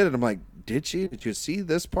conversation. She did it. I'm like, did she? Did you see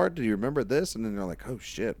this part? Do you remember this? And then they're like, oh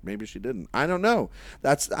shit, maybe she didn't. I don't know.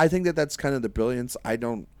 I think that's kind of the brilliance. I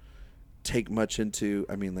don't take much into.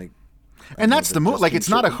 I mean, like. And that's the movie. Like, it's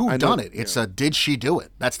not a who done it. It's a did she do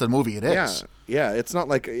it? That's the movie it is. Yeah. It's not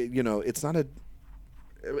like, it's not a.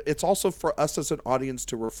 It's also for us as an audience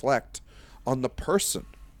to reflect on the person.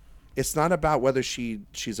 It's not about whether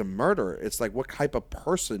she's a murderer. It's like, what type of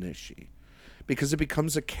person is she? Because it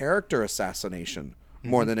becomes a character assassination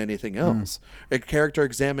more than anything else, a character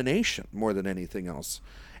examination more than anything else.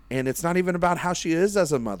 And it's not even about how she is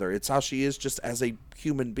as a mother. It's how she is just as a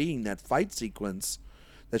human being. That fight sequence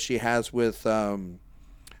that she has with her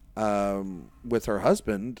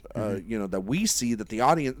husband, that we see, that the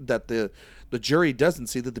audience, that the jury doesn't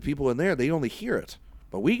see, that the people in there, they only hear it,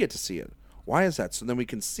 but we get to see it. Why is that? So then we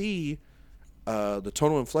can see the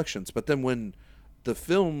tonal inflections. But then when the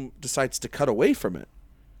film decides to cut away from it,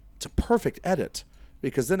 it's a perfect edit,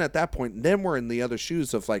 because then at that point, then we're in the other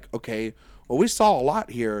shoes of like, okay, well, we saw a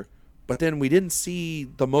lot here, but then we didn't see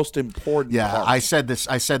the most important part. I said this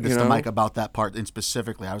to Mike about that part in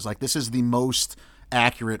specifically. I was like, this is the most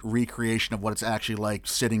accurate recreation of what it's actually like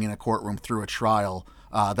sitting in a courtroom through a trial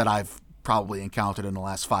that I've probably encountered in the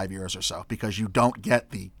last 5 years or so, because you don't get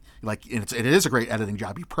it is a great editing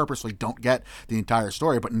job. You purposely don't get the entire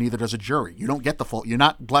story, but neither does a jury. You don't get you're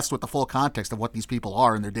not blessed with the full context of what these people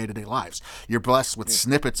are in their day-to-day lives. You're blessed with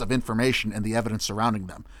snippets of information and the evidence surrounding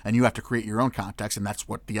them, and you have to create your own context, and that's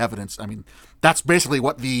what the evidence, I mean, that's basically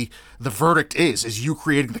what the verdict is you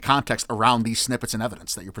creating the context around these snippets and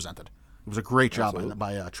evidence that you presented. It was a great job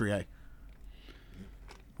by Trier.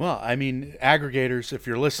 Well, I mean, aggregators, if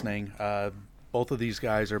you're listening, both of these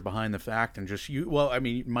guys are behind the fact, and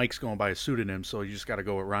Mike's going by a pseudonym, so you just got to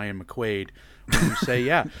go with Ryan McQuade when you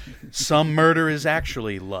say, some murder is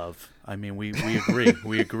actually love. I mean, we agree.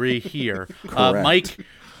 We agree here. Mike,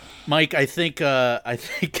 I think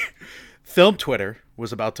Film Twitter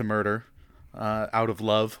was about to murder out of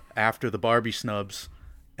love after the Barbie snubs,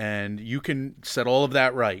 and you can set all of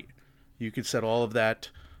that right. You can set all of that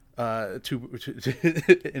to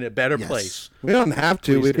in a better place. We don't have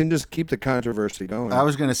to. We can just keep the controversy going. I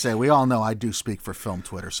was going to say, we all know I do speak for Film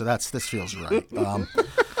Twitter, so this feels right.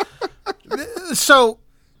 So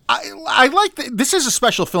I like this is a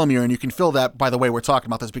special film year, and you can feel that by the way we're talking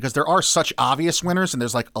about this, because there are such obvious winners, and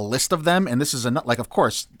there's like a list of them, and this is of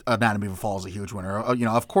course Anatomy of a Fall is a huge winner.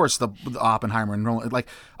 Of course the Oppenheimer and Nolan,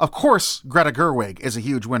 of course Greta Gerwig is a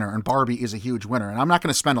huge winner, and Barbie is a huge winner. And I'm not going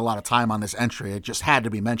to spend a lot of time on this entry. It just had to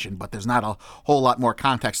be mentioned, but there's not a whole lot more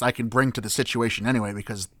context I can bring to the situation anyway,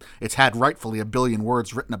 because it's had rightfully a billion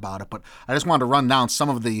words written about it. But I just wanted to run down some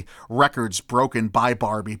of the records broken by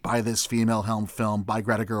Barbie, by this female-helmed film, by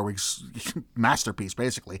Greta Gerwig's masterpiece,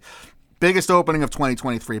 basically. Biggest opening of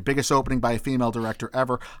 2023, biggest opening by a female director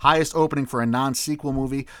ever, highest opening for a non-sequel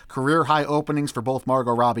movie, career high openings for both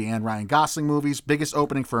Margot Robbie and Ryan Gosling movies, biggest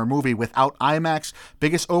opening for a movie without IMAX,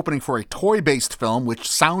 biggest opening for a toy-based film, which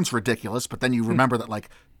sounds ridiculous, but then you remember that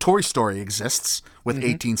Toy Story exists with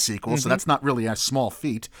 18 sequels, so that's not really a small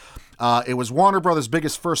feat. It was Warner Brothers'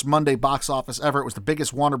 biggest first Monday box office ever. It was the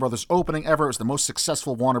biggest Warner Brothers opening ever. It was the most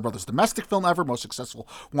successful Warner Brothers domestic film ever, most successful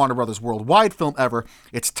Warner Brothers worldwide film ever.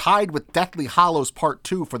 It's tied with Deathly Hallows Part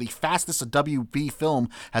 2 for the fastest a WB film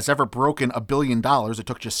has ever broken $1 billion. It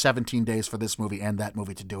took just 17 days for this movie and that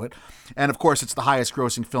movie to do it. And of course, it's the highest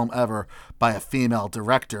grossing film ever by a female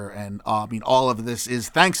director. And all of this is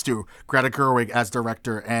thanks to Greta Gerwig as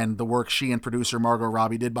director and the work she and producer Margot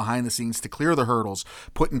Robbie did behind the scenes to clear the hurdles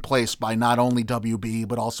put in place choice by not only WB,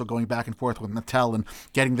 but also going back and forth with Mattel and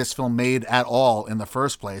getting this film made at all in the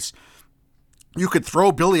first place. You could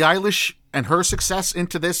throw Billie Eilish and her success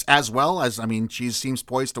into this as well, as, I mean, she seems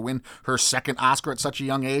poised to win her second Oscar at such a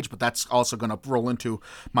young age, but that's also going to roll into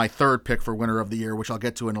my third pick for winner of the year, which I'll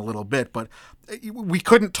get to in a little bit. But we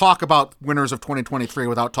couldn't talk about winners of 2023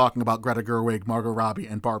 without talking about Greta Gerwig, Margot Robbie,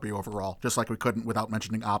 and Barbie overall, just like we couldn't without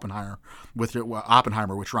mentioning Oppenheimer,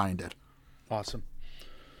 which Ryan did. Awesome.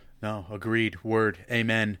 No, agreed. Word.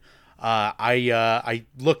 Amen. I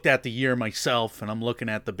looked at the year myself, and I'm looking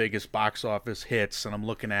at the biggest box office hits, and I'm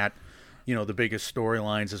looking at, the biggest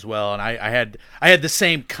storylines as well. And I had the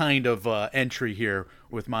same kind of entry here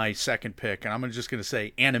with my second pick, and I'm just going to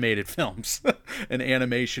say animated films and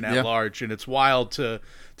animation at large. And it's wild to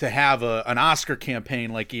have an Oscar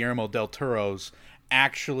campaign like Guillermo del Toro's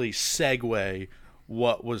actually segue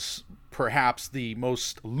what was perhaps the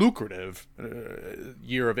most lucrative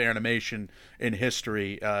year of animation in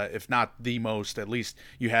history, if not the most. At least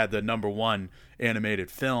you had the number one animated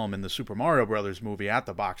film in the Super Mario Brothers movie at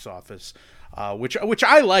the box office, which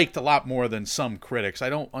I liked a lot more than some critics. I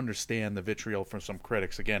don't understand the vitriol from some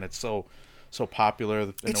critics. Again, it's so popular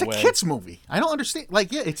in it's a way. It's a kids movie. I don't understand.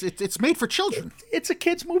 Like, yeah, it's made for children. It's a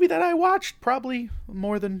kids movie that I watched probably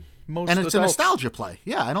more than most. And it's adults. a nostalgia play.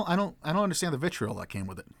 Yeah, I don't understand the vitriol that came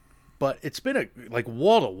with it. But it's been a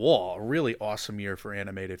wall to wall, a really awesome year for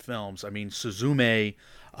animated films. I mean, Suzume,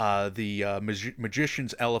 the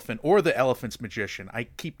Magician's Elephant, or the Elephant's Magician. I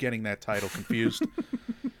keep getting that title confused.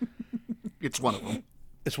 It's one of them.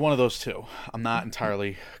 It's one of those two. I'm not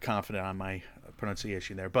entirely confident on my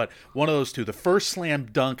pronunciation there, but one of those two. The first Slam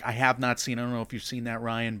Dunk I have not seen. I don't know if you've seen that,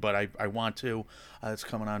 Ryan, but I want to. It's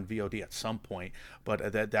coming on VOD at some point.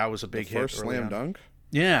 But that was a big hit. First Slam Dunk?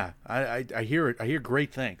 Yeah, I hear it. I hear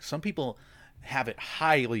great things. Some people have it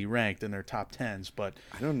highly ranked in their top 10s, but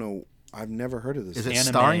I don't know. I've never heard of this. Is it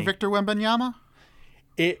starring Victor Wembanyama?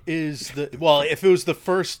 It is if it was the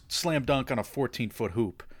first slam dunk on a 14-foot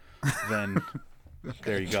hoop, then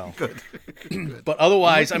there you go. Good. But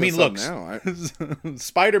otherwise, I mean, look,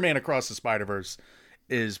 Spider-Man Across the Spider-Verse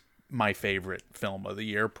is my favorite film of the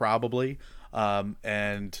year, probably,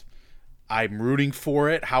 and I'm rooting for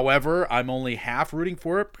it. However, I'm only half rooting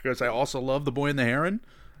for it because I also love The Boy and the Heron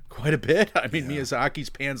quite a bit. I mean, Miyazaki's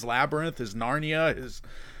Pan's Labyrinth, his Narnia,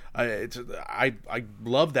 I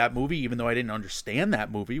love that movie, even though I didn't understand that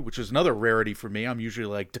movie, which is another rarity for me. I'm usually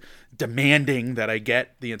like demanding that I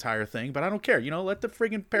get the entire thing, but I don't care. Let the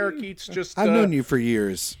friggin' parakeets just. I've known you for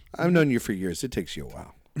years. It takes you a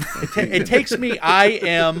while. It takes me.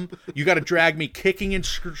 You got to drag me kicking and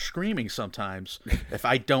screaming sometimes if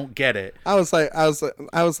I don't get it. I was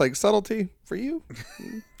like subtlety for you.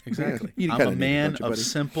 Exactly. You I'm a man of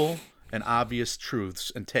simple and obvious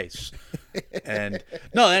truths and tastes.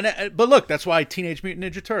 But look, that's why Teenage Mutant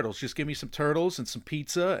Ninja Turtles. Just give me some turtles and some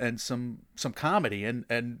pizza and some comedy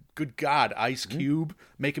and good God, Ice Cube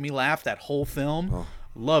making me laugh that whole film. Oh.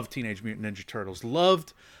 Loved Teenage Mutant Ninja Turtles.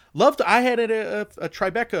 Loved. I had a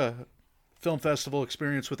Tribeca Film Festival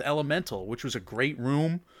experience with Elemental, which was a great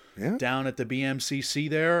room down at the BMCC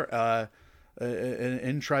there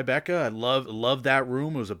in Tribeca. I loved that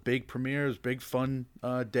room. It was a big premiere. It was a big fun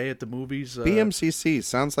day at the movies. BMCC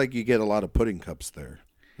sounds like you get a lot of pudding cups there.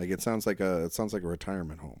 Like it sounds like a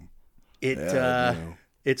retirement home.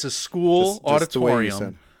 It's a school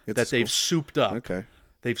auditorium that they've souped up. Okay,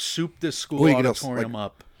 they've souped this school auditorium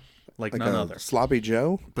up. Like none other. Sloppy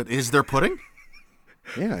Joe? But is there pudding?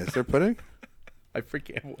 Yeah, is there pudding? I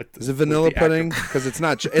forget what. Is it vanilla pudding? Because it's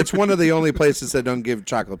not. It's one of the only places that don't give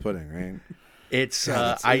chocolate pudding, right? It's.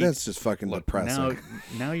 That's just fucking depressing.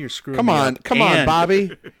 Now you're screwing. Come me on, up. come on,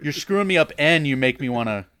 Bobby. You're screwing me up, and you make me want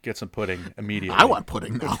to get some pudding immediately. I want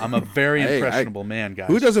pudding now. I'm a very impressionable man, guys.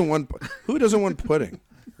 Who doesn't want pudding?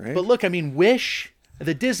 Right? But look, I mean, Wish,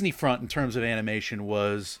 the Disney front in terms of animation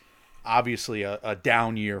was obviously a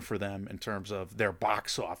down year for them in terms of their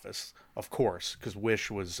box office, of course, because Wish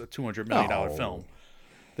was a $200 million film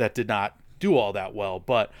that did not do all that well.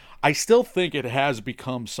 But I still think it has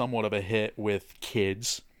become somewhat of a hit with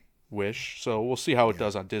kids, Wish. So we'll see how it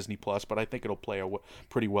does on Disney Plus, but I think it'll play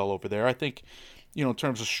pretty well over there. I think, in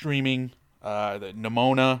terms of streaming, the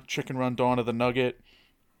Nimona, Chicken Run, Dawn of the Nugget,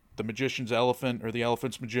 The Magician's Elephant, or The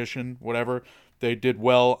Elephant's Magician, whatever, they did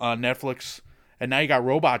well on Netflix. And now you got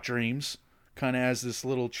Robot Dreams kind of as this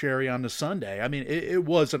little cherry on the sundae. I mean, it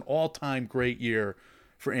was an all-time great year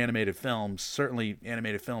for animated films, certainly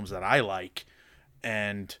animated films that I like.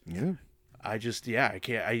 And I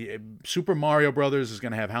can't. Super Mario Brothers is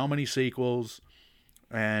going to have how many sequels?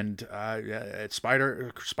 And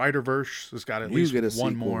Spider-Verse has got at least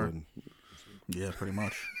one more. Yeah, pretty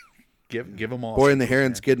much. Give them all. Boy in the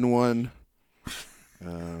Heron's getting one. You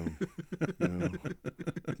know,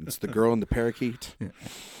 it's The Girl and the Parakeet.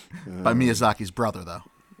 By Miyazaki's brother, though.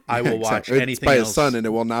 I will watch It's anything by else. his son, and it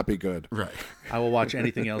will not be good. Right. I will watch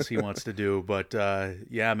anything else he wants to do. But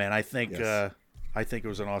yeah, man, I think Yes. I think it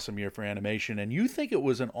was an awesome year for animation, and you think it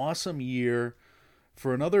was an awesome year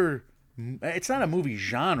for another. It's not a movie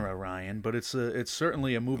genre, Ryan, but it's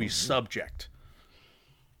certainly a movie subject.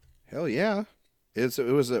 Hell yeah, it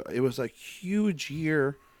was a huge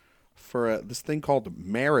year for this thing called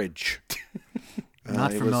marriage.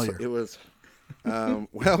 Not familiar. It was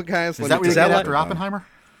well, guys. Is that what you that said like- after Oppenheimer?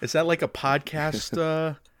 Is that like a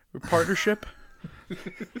podcast partnership?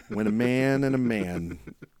 When a man and a man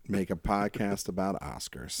make a podcast about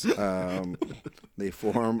Oscars, they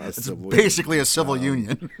form a civil. Basically a civil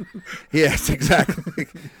union. Yes, exactly.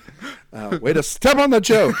 Way to step on the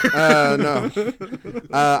joke. No,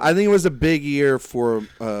 I think it was a big year for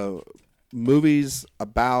movies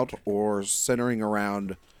about or centering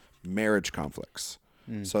around marriage conflicts.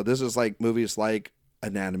 So this is like movies like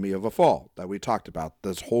Anatomy of a Fall that we talked about.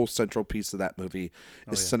 This whole central piece of that movie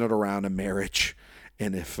is centered around a marriage,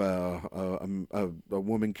 and if a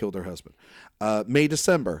woman killed her husband. May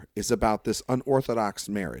December is about this unorthodox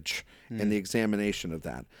marriage and the examination of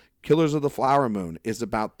that. Killers of the Flower Moon is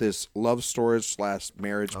about this love story /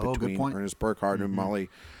 marriage Oh, good between point. Ernest Burkhardt and Molly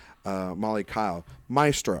Kyle.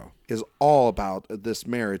 Maestro is all about this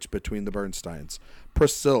marriage between the Bernsteins.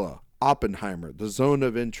 Priscilla, Oppenheimer, The Zone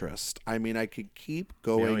of Interest. I mean, I could keep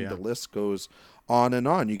going. Oh, yeah. The list goes on and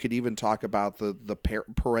on. You could even talk about the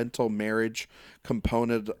parental marriage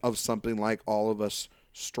component of something like All of Us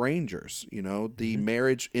Strangers, you know, the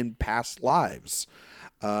marriage in past lives,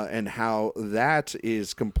 and how that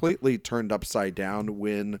is completely turned upside down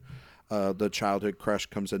when the childhood crush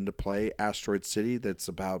comes into play. Asteroid City, that's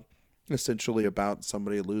essentially about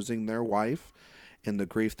somebody losing their wife and the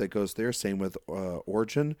grief that goes there. Same with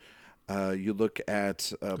Origin. You look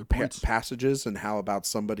at Passages and how about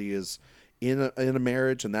somebody is in a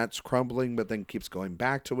marriage and that's crumbling, but then keeps going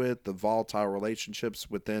back to it. The volatile relationships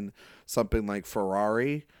within something like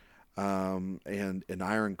Ferrari and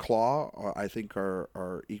Iron Claw, I think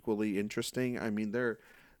are equally interesting. I mean, there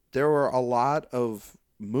were a lot of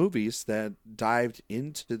movies that dived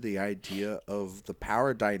into the idea of the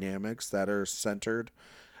power dynamics that are centered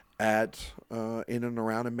at in and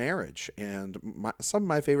around a marriage, and some of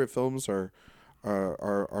my favorite films are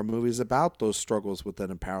movies about those struggles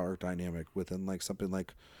within a power dynamic, within like something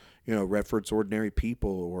like, you know, Redford's Ordinary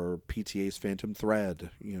People or PTA's Phantom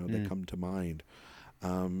Thread, you know, that come to mind.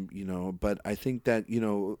 You know, but I think that, you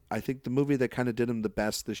know, I think the movie that kind of did him the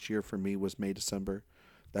best this year for me was May December.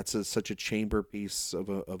 That's such a chamber piece of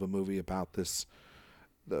a movie about this.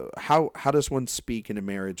 How does one speak in a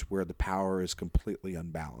marriage where the power is completely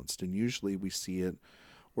unbalanced? And usually we see it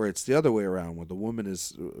where it's the other way around, where the woman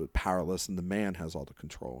is powerless and the man has all the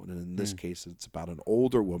control. And in this case, it's about an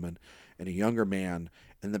older woman and a younger man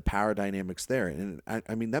and the power dynamics there. And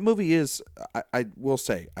I mean, that movie is, I will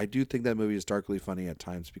say, I do think that movie is darkly funny at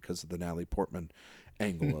times because of the Natalie Portman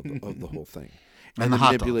angle of the whole thing. And the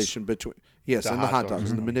hot manipulation between and the hot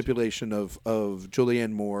dogs and the manipulation of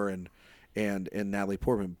Julianne Moore and Natalie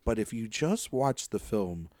Portman. But if you just watch the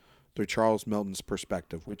film through Charles Melton's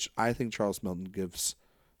perspective, which I think Charles Melton gives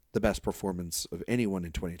the best performance of anyone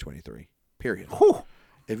in 2023, period. Whew.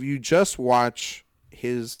 If you just watch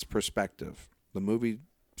his perspective, the movie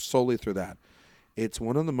solely through that, it's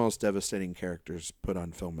one of the most devastating characters put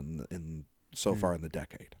on film in so far in the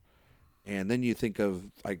decade. And then you think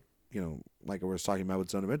of, like, you know, like I was talking about with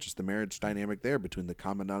Zone of Interest, the marriage dynamic there between the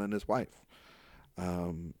commandant and his wife.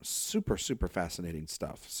 Super, super fascinating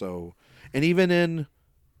stuff. So, and even in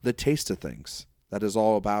The Taste of Things, that is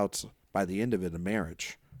all about, by the end of it, a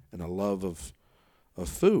marriage and a love of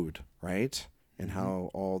food, right? And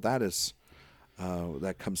how all that is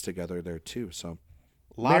that comes together there too. So,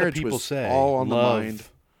 A lot of marriage people was say all on the mind.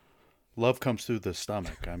 Love comes through the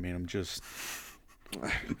stomach. I mean, I'm just,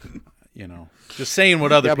 you know, just saying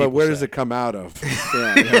what other Yeah, people but where say. does it come out of?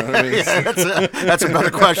 Yeah, you know what I mean? That's a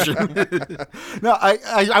better question. No,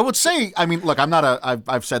 I would say, I mean, look,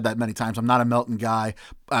 I've said that many times. I'm not a Melton guy.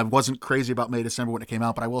 I wasn't crazy about May December when it came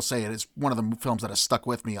out, but I will say it is one of the films that has stuck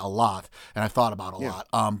with me a lot and I thought about a lot.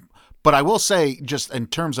 But I will say, just in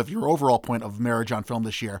terms of your overall point of marriage on film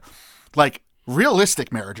this year, like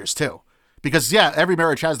realistic marriages too. Because every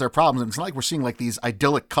marriage has their problems, and it's not like we're seeing like these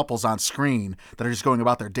idyllic couples on screen that are just going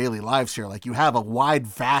about their daily lives here. Like you have a wide,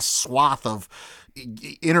 vast swath of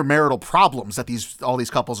intermarital problems that all these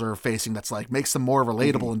couples are facing. That's like makes them more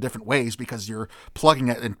relatable in different ways because you're plucking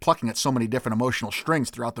at so many different emotional strings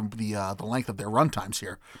throughout the length of their runtimes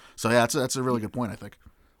here. So that's a really good point, I think.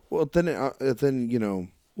 Well, then you know.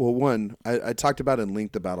 Well, one, I talked about and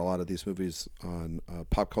linked about a lot of these movies on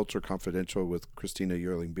Pop Culture Confidential with Christina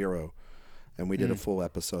Yerling-Biro, and we did a full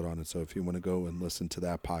episode on it. So if you want to go and listen to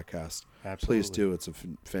that podcast, please do. It's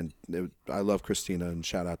I love Christina, and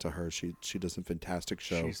shout out to her. She does a fantastic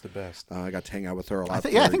show. She's the best. I got to hang out with her a lot.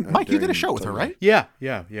 I think Mike, you did a show with her, right? Yeah. We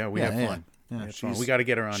have fun. Yeah, we got to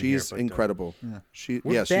get her on. She's incredible. She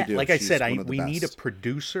do. Like I She's said, we need a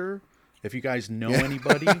producer. If you guys know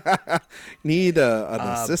anybody, need an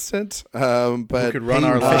assistant, but who could run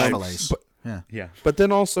our lives. But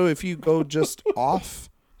then also, if you go just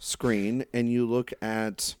off screen and you look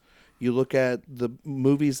at the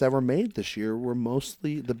movies that were made this year, were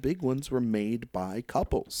mostly the big ones were made by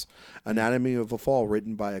couples. Anatomy of a Fall,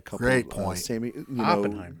 written by a couple. Great point. Sammy,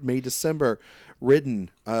 Oppenheimer. May December, written,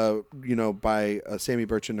 by Sammy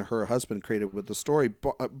Birch and her husband, created with the story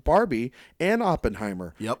Barbie and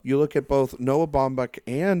Oppenheimer. Yep. You look at both Noah Baumbach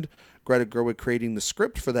and Greta Gerwig creating the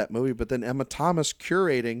script for that movie, but then Emma Thomas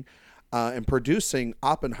curating and producing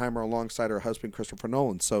Oppenheimer alongside her husband Christopher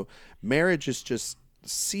Nolan. So marriage is just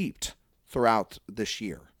seeped throughout this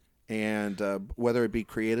year, and whether it be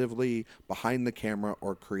creatively behind the camera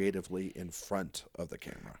or creatively in front of the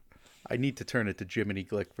camera. I need to turn it to Jiminy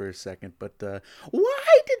Glick for a second, but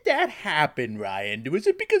why did that happen, Ryan? Was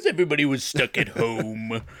it because everybody was stuck at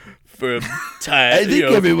home for time? I think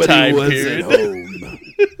everybody was period? at home.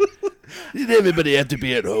 Did everybody have to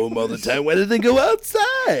be at home all the time? Why did they go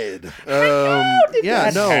outside? How did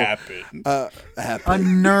that happen?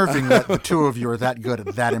 Unnerving that the two of you are that good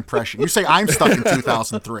at that impression. You say I'm stuck in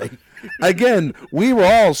 2003. Again, we were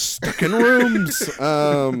all stuck in rooms.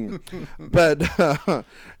 But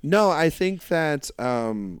no, I think that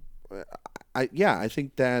I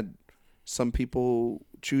think that some people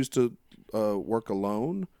choose to work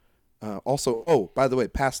alone. Also, by the way,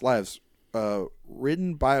 Past Lives,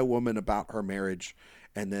 written by a woman about her marriage,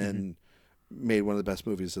 and then made one of the best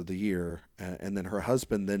movies of the year. And then her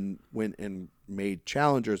husband then went and made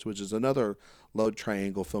Challengers, which is another love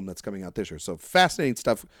triangle film that's coming out this year. So fascinating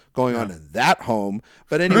stuff going on in that home.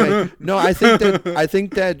 But anyway, no, I think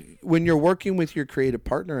that when you're working with your creative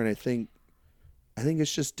partner, and I think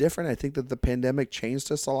it's just different. I think that the pandemic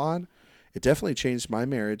changed us a lot. It definitely changed my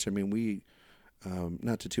marriage. I mean, we,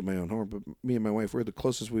 not to toot my own horn, but me and my wife, we're the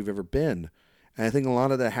closest we've ever been. And I think a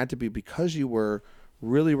lot of that had to be because you were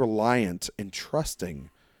really reliant and trusting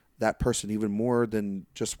that person even more than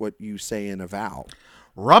just what you say in a vow.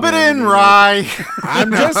 Rub it in, Rye. I'm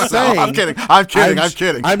just saying. No, I'm kidding.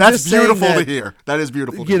 That's beautiful to hear. That is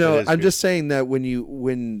beautiful to hear. I'm just saying that when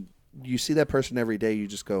you see that person every day, you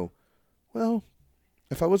just go, well,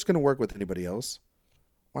 if I was going to work with anybody else,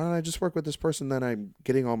 why don't I just work with this person that I'm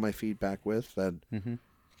getting all my feedback with, that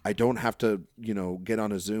I don't have to, get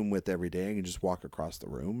on a Zoom with every day. I can just walk across the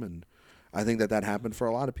room. And I think that happened for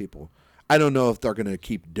a lot of people. I don't know if they're going to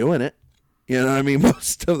keep doing it. You know what I mean?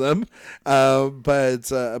 Most of them. But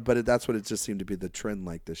that's what it just seemed to be the trend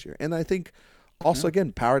like this year. And I think also,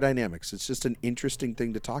 again, power dynamics. It's just an interesting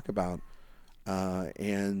thing to talk about.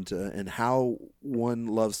 And how one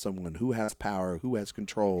loves someone, who has power, who has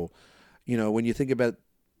control. When you think about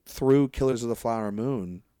through Killers of the Flower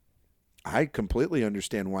Moon, I completely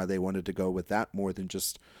understand why they wanted to go with that more than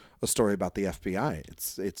just a story about the FBI.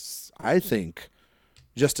 It's I think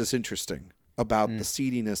just as interesting about the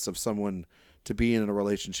seediness of someone to be in a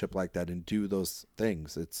relationship like that and do those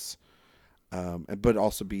things. It's but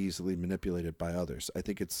also be easily manipulated by others. I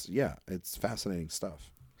think it's fascinating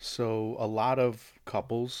stuff. So a lot of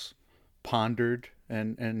couples pondered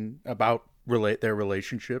and about their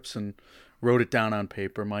relationships and wrote it down on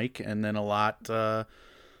paper, Mike, and then a lot of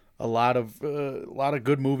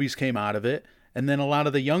good movies came out of it, and then a lot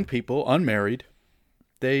of the young people, unmarried,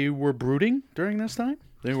 they were brooding during this time.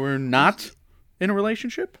 They were not in a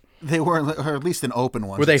relationship. They were, or at least an open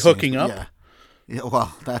one. Were they hooking up? Yeah.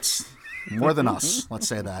 Well, that's more than us. Let's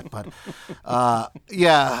say that. But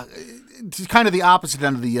it's kind of the opposite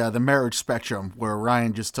end of the marriage spectrum, where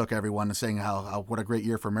Ryan just took everyone and saying how what a great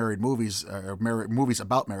year for married movies, or movies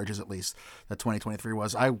about marriages, at least, that 2023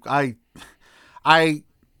 was. I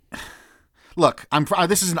look.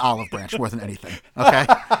 This is an olive branch more than anything. Okay,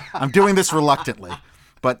 I'm doing this reluctantly,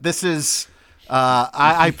 but this is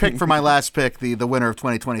I picked for my last pick the winner of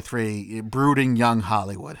 2023, Brooding Young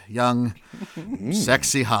Hollywood. Young,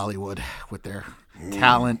 sexy Hollywood with their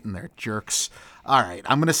talent and their jerks. All right,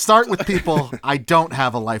 I'm going to start with people I don't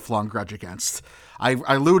have a lifelong grudge against. I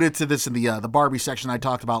alluded to this in the Barbie section I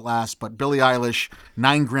talked about last, but Billie Eilish,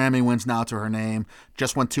 9 Grammy wins now to her name,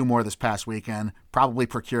 just won 2 more this past weekend, probably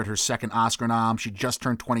procured her second Oscar nom. She just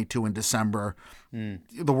turned 22 in December.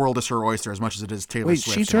 The world is her oyster as much as it is Taylor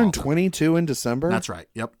Swift. Wait, she turned 22 in December? That's right.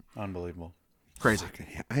 Yep. Unbelievable. Crazy.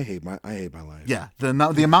 I hate my life. Yeah.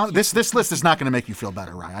 The amount this list is not going to make you feel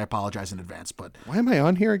better, Ryan. I apologize in advance, but Why am I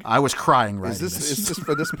on here again? I was crying right. Is this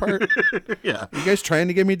for this part? Yeah. You guys trying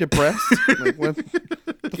to get me depressed? Like, what?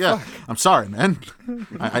 Yeah. I'm sorry, man.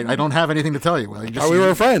 I don't have anything to tell you. Well, We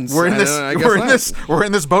were friends. We're in this. I guess not. We're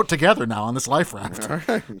in this boat together now on this life raft. All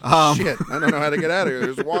right. Shit. I don't know how to get out of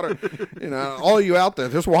here. There's water. All you out there.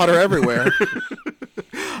 There's water everywhere.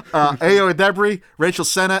 Ayo Edebiri, Rachel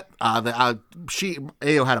Sennett.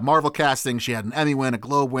 Ayo had a Marvel casting. She had an Emmy win, a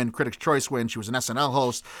Globe win, Critics' Choice win. She was an SNL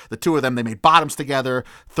host. The two of them, they made Bottoms together.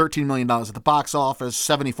 $13 million at the box office,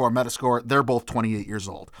 74 Metascore. They're both 28 years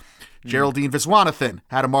old. Geraldine Viswanathan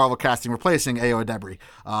had a Marvel casting replacing Ayo Edebiri.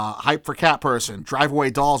 Hype for Cat Person. Drive Away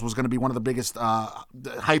Dolls was going to be one of the biggest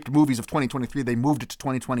hyped movies of 2023. They moved it to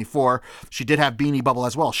 2024. She did have Beanie Bubble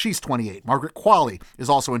as well. She's 28. Margaret Qualley is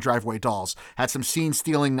also in Drive Away Dolls. Had some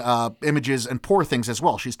scene-stealing images and Poor Things as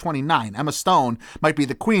well. She's 29. Emma Stone might be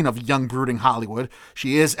the queen of young brooding Hollywood.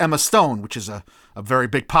 She is Emma Stone, which is a very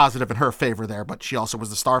big positive in her favor there, but she also was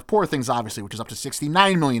the star of Poor Things, obviously, which is up to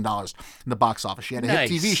 $69 million in the box office. She had a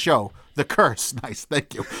hit TV show, The Curse. Nice,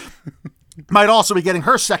 thank you. Might also be getting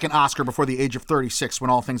her second Oscar before the age of 36 when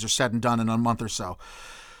all things are said and done in a month or so.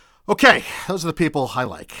 Okay, those are the people I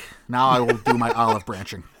like. Now I will do my olive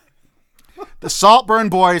branching. The Saltburn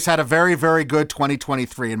Boys had a very, very good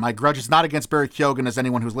 2023, and my grudge is not against Barry Keoghan, as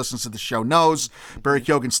anyone who listens to the show knows. Barry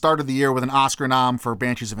Keoghan started the year with an Oscar nom for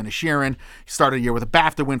Banshees of Inisherin. He started the year with a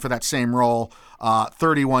BAFTA win for that same role,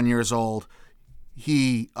 31 years old.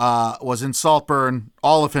 He was in Saltburn.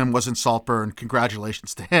 All of him was in Saltburn.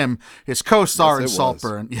 Congratulations to him. His co-star in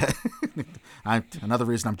Saltburn. Yeah, another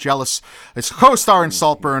reason I'm jealous. His co-star in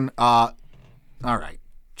Saltburn. All right,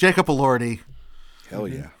 Jacob Elordi. Hell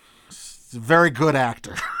yeah. He's a very good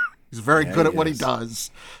actor. He's very good at what he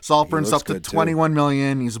does. Saltburn's up to $21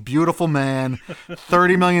 million. He's a beautiful man.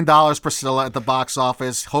 $30 million Priscilla at the box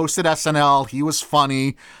office. Hosted SNL. He was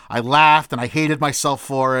funny. I laughed and I hated myself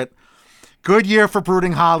for it. Good year for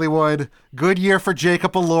Brooding Hollywood. Good year for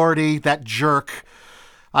Jacob Elordi, that jerk.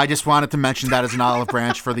 I just wanted to mention that as an olive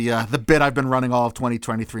branch for the bit I've been running all of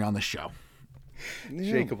 2023 on the show.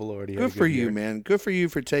 Yeah. Jacob Elordi. Good for you, man. Good for you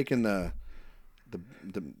for taking the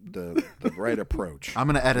right approach. I'm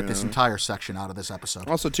going to edit this entire section out of this episode.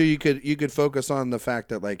 Also, too, you could focus on the fact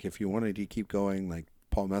that, like, if you wanted to keep going, like,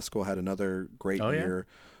 Paul Mescal had another great year.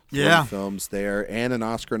 Yeah. Films there and an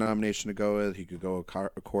Oscar nomination to go with. He could go,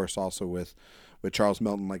 of course, also with Charles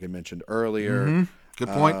Melton, like I mentioned earlier. Mm-hmm. Good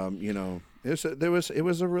point. It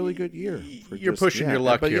was a really good year. You're pushing your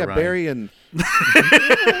luck here, Ryan. Barry and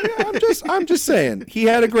I'm just saying he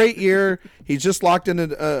had a great year. He's just locked in he's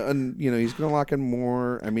going to lock in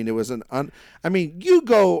more. I mean, it was you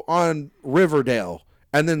go on Riverdale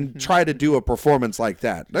and then try to do a performance like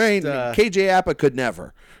that. KJ Apa could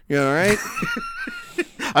never. Right?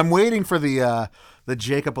 I'm waiting for the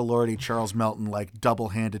Jacob Elordi, Charles Melton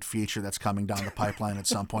double-handed feature that's coming down the pipeline at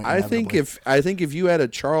some point. I think if you had a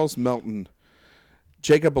Charles Melton,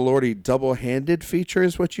 Jacob Elordi double-handed feature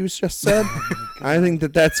is what you just said. I think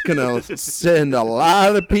that's gonna send a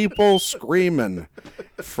lot of people screaming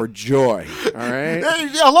for joy. All right.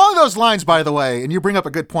 Along those lines, by the way, and you bring up a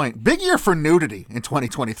good point. Big year for nudity in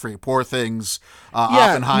 2023. Poor Things.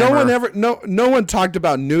 Oppenheimer. No one talked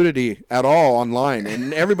about nudity at all online,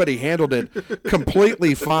 and everybody handled it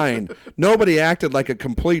completely fine. Nobody acted like a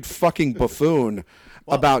complete fucking buffoon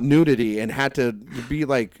about nudity and had to be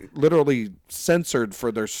literally censored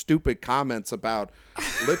for their stupid comments about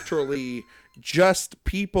literally just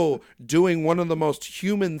people doing one of the most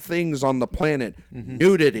human things on the planet,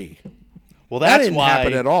 nudity. Well, that didn't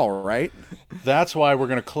happen at all, right? That's why we're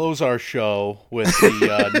going to close our show with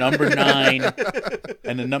the number 9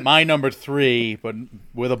 and my number 3, but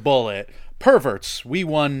with a bullet. Perverts. We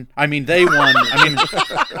won. I mean, they won. I mean,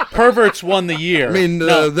 Perverts won the year. I mean,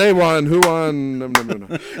 they won. Who won? No.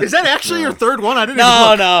 Is that actually your third one? I didn't. No.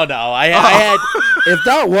 I had. If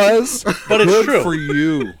that was, but it's good true for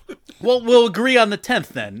you. Well, we'll agree on the 10th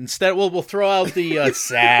then. Instead, we'll throw out the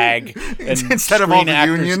SAG and instead of all the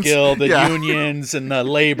Actors unions, Guild, the unions and the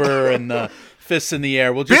labor and the fists in the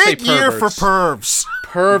air. We'll just say big year perverts. for pervs.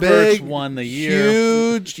 perverts won the year.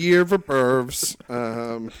 Huge year for pervs.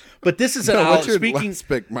 But this is what's your speaking. last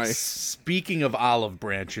pick, Mike? Speaking of olive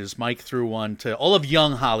branches, Mike threw one to all of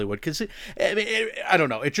young Hollywood because I don't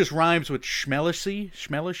know. It just rhymes with schmellishy.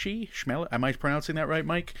 Am I pronouncing that right,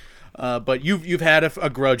 Mike? But you've had a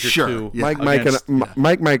grudge or two. Yeah.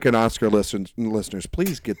 Mike, and Oscar listeners,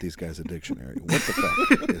 please get these guys a dictionary. What the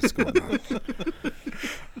fuck is going on?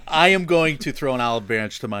 I am going to throw an olive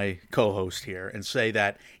branch to my co-host here and say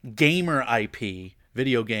that gamer IP,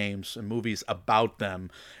 video games and movies about them,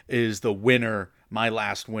 is the winner, my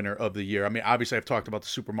last winner of the year. I mean, obviously I've talked about the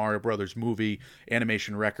Super Mario Brothers movie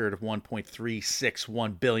animation record of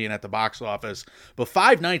 $1.361 billion at the box office, but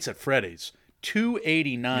Five Nights at Freddy's,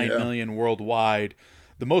 $289 million worldwide.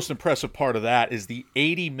 The most impressive part of that is the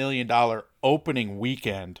 $80 million opening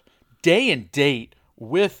weekend, day and date,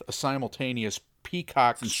 with a simultaneous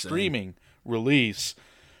Peacock streaming release.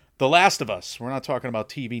 The Last of Us, we're not talking about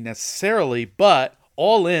TV necessarily, but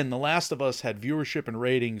all in, The Last of Us had viewership and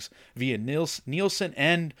ratings via Nielsen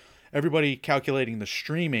and everybody calculating the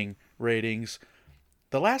streaming ratings.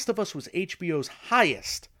 The Last of Us was HBO's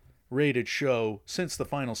highest rated show since the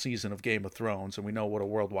final season of Game of Thrones, and we know what a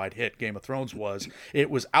worldwide hit Game of Thrones was. It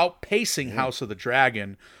was outpacing House of the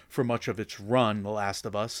Dragon for much of its run, The Last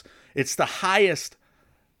of Us. It's the highest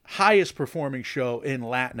performing show in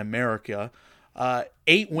Latin America.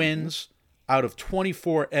 8 wins out of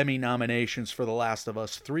 24 Emmy nominations for The Last of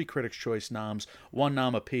Us, 3 Critics' Choice noms, 1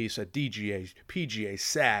 nom apiece at DGA, PGA,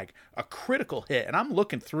 SAG, a critical hit. And I'm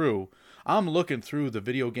looking through the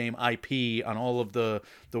video game IP on all of the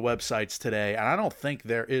websites today, and I don't think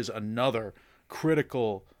there is another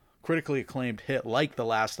critically acclaimed hit like The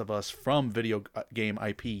Last of Us from video game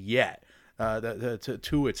IP yet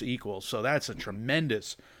to its equal. So that's a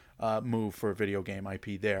tremendous move for video game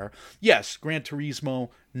IP there. Yes, Gran Turismo,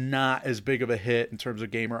 not as big of a hit in terms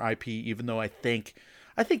of gamer IP, even though I think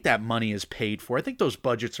that money is paid for. I think those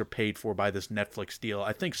budgets are paid for by this Netflix deal.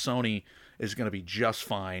 I think Sony is going to be just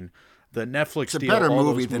fine. The Netflix deal, it's a better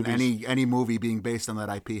movie than any movie being based on that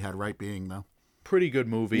IP had right being, though. Pretty good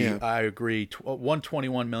movie. Yeah. I agree.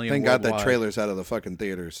 121 million. Thank God that trailer's out of the fucking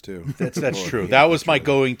theaters too. That's true. That was my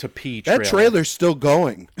going to pee trailer. That trailer's still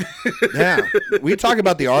going. Yeah. We talk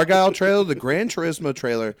about the Argyle trailer. The Gran Turismo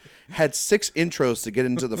trailer had 6 intros to get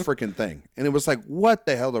into the freaking thing. And it was like, what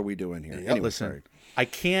the hell are we doing here? Anyway, listen, sorry. I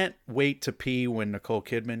can't wait to pee when Nicole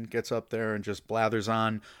Kidman gets up there and just blathers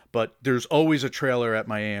on, but there's always a trailer at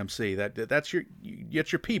my AMC. That's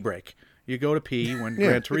your pee break. You go to pee when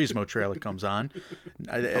Gran Turismo trailer comes on.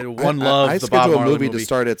 One Love, I the Bob schedule a Marley movie to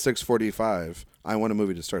start at 6:45. I want a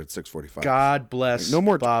movie to start at 6:45. God bless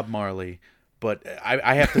Bob Marley. But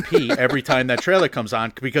I have to pee every time that trailer comes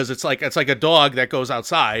on because it's like a dog that goes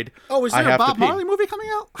outside. Oh, is there a Bob Marley movie coming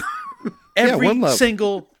out? Every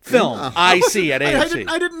single film I see at AMC.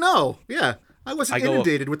 I didn't know. Yeah. I wasn't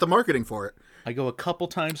inundated with the marketing for it. I go a couple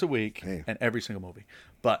times a week and every single movie.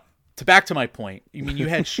 But back to my point, I mean, you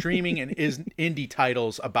had streaming and indie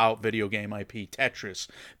titles about video game IP, Tetris,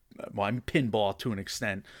 pinball to an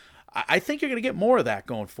extent. I think you're going to get more of that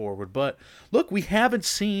going forward. But look, we haven't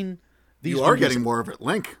seen these. You are getting more of it.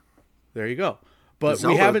 Link. There you go. But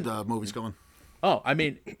Zelda, we haven't. Movies going. Oh, I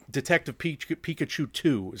mean, Detective Pikachu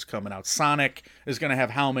 2 is coming out. Sonic is going to have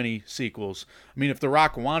how many sequels? I mean, if The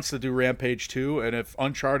Rock wants to do Rampage 2 and if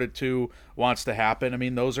Uncharted 2 wants to happen, I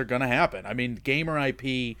mean, those are going to happen. I mean, gamer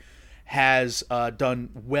IP has done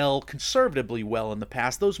conservatively well in the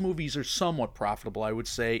past. Those movies are somewhat profitable, I would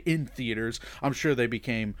say, in theaters. I'm sure they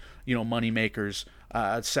became, money makers,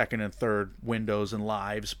 second and third windows and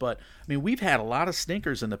lives. But I mean, we've had a lot of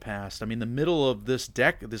stinkers in the past. I mean, the middle of this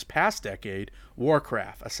past decade,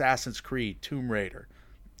 Warcraft, Assassin's Creed, Tomb Raider,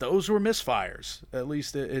 those were misfires, at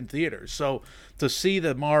least in theaters. So to see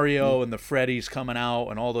the Mario and the Freddy's coming out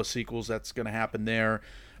and all those sequels that's going to happen there,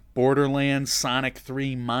 Borderlands, Sonic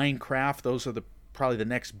 3, Minecraft, those are probably the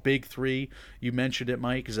next big 3. You mentioned it,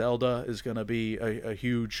 Mike. Zelda is going to be a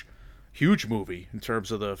huge movie in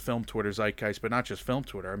terms of the film Twitter zeitgeist, but not just film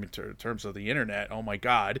Twitter. I mean, in terms of the internet, oh my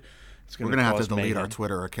God. We're going to have to delete our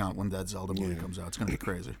Twitter account when that Zelda movie comes out. It's going to be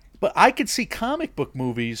crazy. But I could see comic book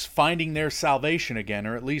movies finding their salvation again,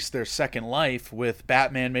 or at least their second life, with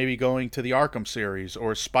Batman maybe going to the Arkham series,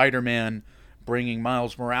 or Spider-Man bringing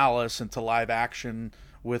Miles Morales into live action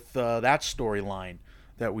with that storyline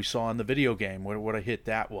that we saw in the video game. What a hit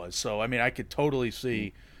that was. So, I mean, I could totally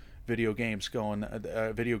see video games going,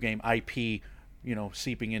 video game IP,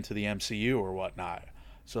 seeping into the MCU or whatnot.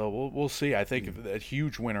 So we'll see. I think a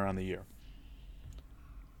huge winner on the year.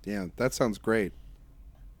 Yeah, that sounds great.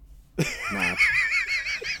 Not.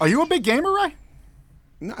 Are you a big gamer, Ray?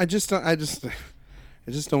 No, it's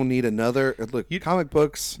I just don't need another. Look, comic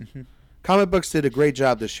books. Comic books did a great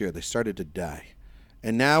job this year. They started to die,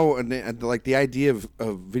 and now, like the idea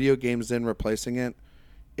of video games then replacing it,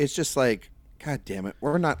 it's just like, God damn it,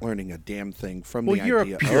 we're not learning a damn thing from the you're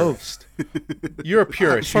idea a purist. You're a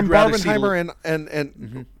purist. from You'd rather see Barbenheimer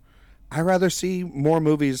and I'd rather see more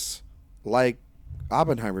movies like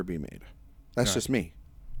Oppenheimer be made. That's just me.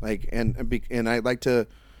 Like and I like to,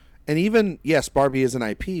 and even yes, Barbie is an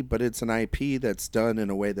IP, but it's an IP that's done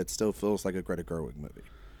in a way that still feels like a Greta Gerwig movie.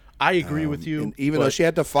 I agree with you. And even though she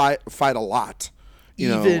had to fight a lot, you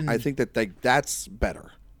know, I think that that's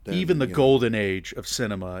better. Even the golden age of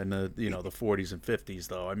cinema in the the 40s and 50s,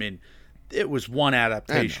 though. I mean, it was one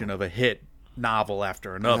adaptation of a hit novel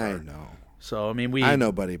after another. I know. So I mean, I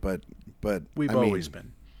know, buddy, but we've always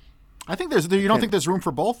been. I think you don't think there's room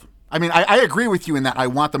for both? I mean, I agree with you in that I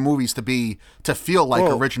want the movies to feel like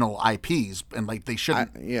original IPs, and like they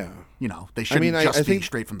shouldn't. They shouldn't just be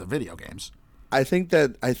straight from the video games. I think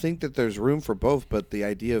that there's room for both, but the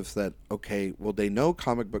idea of that, okay, well, they know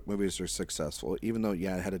comic book movies are successful, even though, it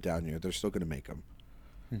had a down year, they're still going to make them.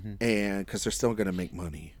 And because they're still going to make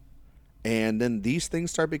money. And then these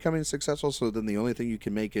things start becoming successful, so then the only thing you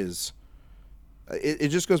can make is, it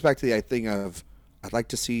just goes back to the thing of, I'd like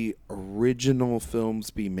to see original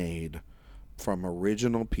films be made from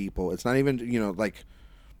original people. It's not even,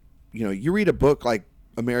 you read a book like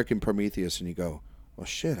American Prometheus and you go, well,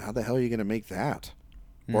 shit, how the hell are you going to make that?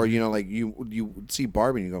 Or, like you see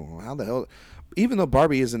Barbie and you go, well, how the hell? Even though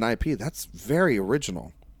Barbie is an IP, that's very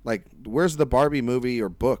original. Like, where's the Barbie movie or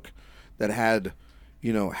book that had,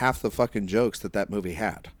 half the fucking jokes that movie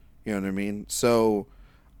had? You know what I mean? So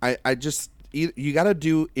I just, you got to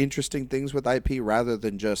do interesting things with IP rather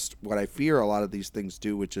than just what I fear a lot of these things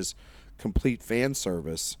do, which is complete fan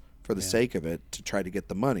service for the sake of it to try to get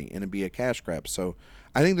the money and it be a cash grab. So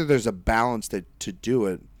I think that there's a balance to do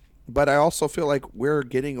it, but I also feel like we're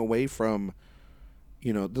getting away from,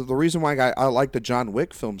 the reason why I like the John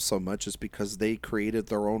Wick films so much is because they created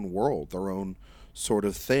their own world, their own sort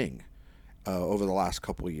of thing over the last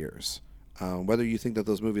couple of years. Whether you think that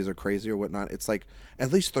those movies are crazy or whatnot, it's like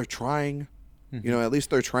at least they're trying. At least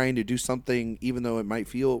they're trying to do something, even though it might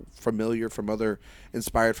feel familiar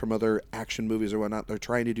inspired from other action movies or whatnot. They're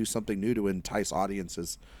trying to do something new to entice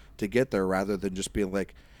audiences to get there, rather than just being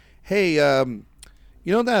like, hey,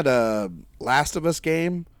 that Last of Us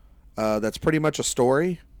game that's pretty much a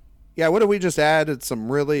story? Yeah, what if we just added some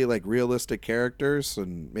really like realistic characters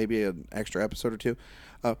and maybe an extra episode or two?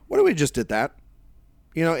 What if we just did that?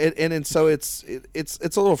 And so it's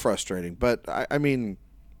a little frustrating, but I mean,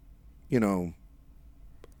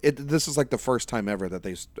 this is like the first time ever that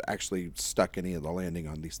they actually stuck any of the landing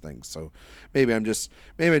on these things. So maybe I'm just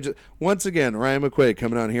once again, Ryan McQuade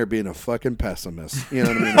coming on here being a fucking pessimist. You know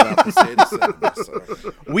what I mean? About the state of cinema,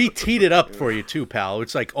 so. We teed it up for you too, pal.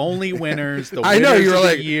 It's like only winners. The winners I know you're of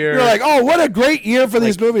like the year. You're like, oh, what a great year for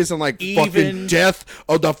these movies. I'm like, fucking death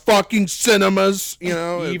of the fucking cinemas.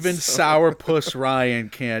 Even Sourpuss Ryan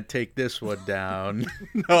can't take this one down.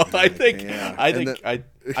 No, I think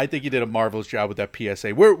you did a marvelous job with that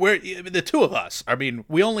PSA. We're the two of us. I mean,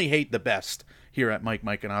 we only hate the best here at Mike,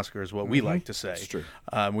 and Oscar is what we like to say. It's true.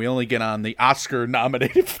 We only get on the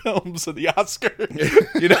Oscar-nominated films and the Oscar,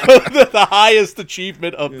 the highest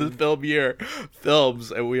achievement of the film year films,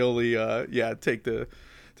 and we only take the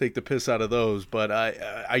piss out of those. But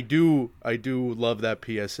I do love that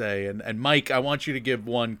PSA. And Mike, I want you to give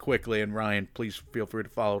one quickly, and Ryan, please feel free to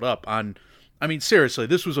follow it up on. I mean, seriously,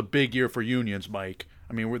 this was a big year for unions, Mike.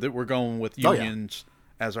 I mean, we're going with unions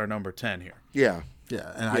as our number 10 here. Yeah.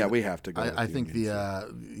 Yeah, and we have to go. I think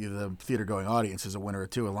the theater going audience is a winner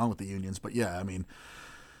too, along with the unions. But yeah, I mean,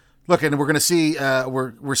 look, and we're going to see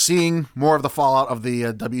we're seeing more of the fallout of the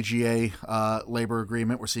WGA labor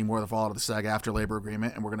agreement. We're seeing more of the fallout of the SAG-AFTRA labor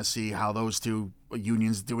agreement, and we're going to see how those two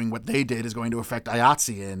unions doing what they did is going to affect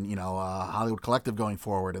IATSE and Hollywood Collective going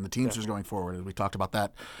forward, and the Teamsters going forward. And we talked about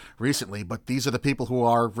that recently. But these are the people who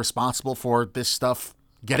are responsible for this stuff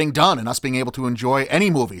getting done and us being able to enjoy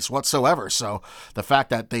any movies whatsoever. So the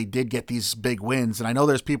fact that they did get these big wins, and I know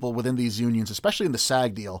there's people within these unions, especially in the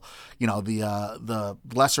SAG deal, the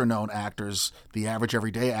lesser known actors, the average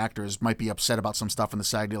everyday actors might be upset about some stuff in the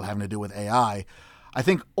SAG deal having to do with AI. I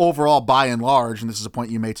think overall, by and large, and this is a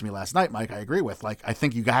point you made to me last night, Mike, I agree with, I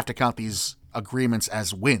think you have to count these agreements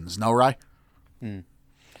as wins. No, Rye?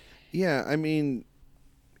 Yeah, I mean,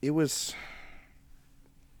 it was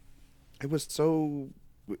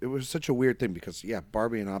such a weird thing because,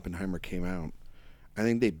 Barbie and Oppenheimer came out. I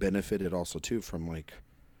think they benefited also, too, from,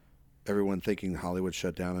 everyone thinking Hollywood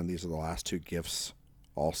shut down and these are the last two gifts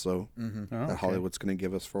also that Hollywood's going to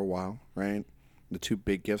give us for a while, right? the two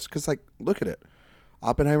big gifts. Because like, look at it,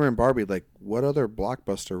 Oppenheimer and Barbie. Like, what other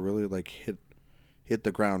blockbuster really like hit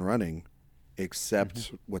the ground running,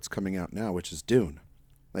 except what's coming out now, which is Dune.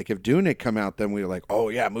 Like, if Dune had come out, then we were like, oh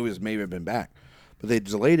yeah, movies maybe have been back, but they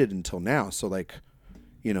delayed it until now. So like,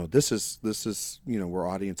 this is where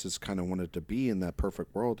audiences kind of wanted to be in that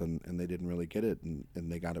perfect world, and they didn't really get it, and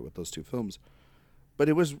they got it with those two films. But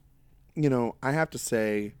it was, I have to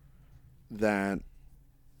say that,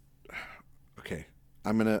 okay,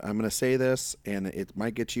 I'm gonna say this, and it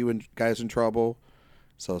might get you guys in trouble.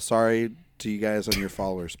 So sorry to you guys and your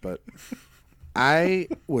followers, but I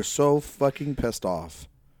was so fucking pissed off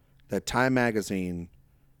that Time Magazine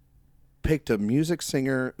picked a music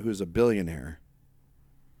singer who's a billionaire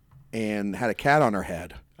and had a cat on her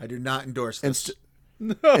head. I do not endorse this.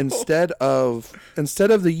 Instead of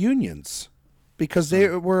the unions, because they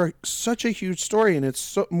were such a huge story, and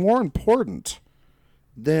it's more important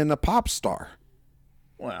than a pop star.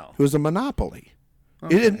 Wow. Who's a monopoly.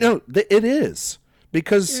 Okay. It is,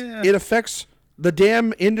 because it affects the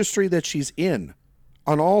damn industry that she's in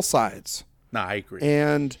on all sides. No, I agree.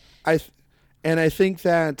 And I think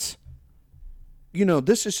that,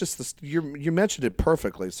 this is just you mentioned it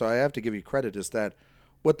perfectly, so I have to give you credit, is that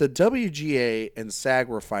what the WGA and SAG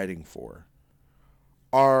were fighting for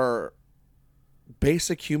are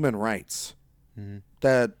basic human rights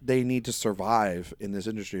that they need to survive in this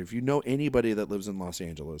industry. If you know anybody that lives in Los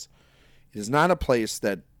Angeles, it is not a place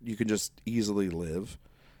that you can just easily live.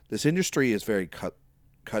 This industry is very cut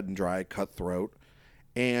and dry, cutthroat,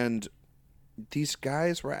 and these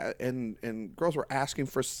guys were and girls were asking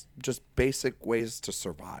for just basic ways to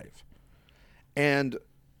survive. And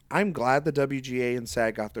I'm glad the WGA and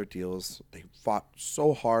SAG got their deals. They fought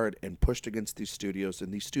so hard and pushed against these studios,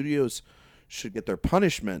 and these studios should get their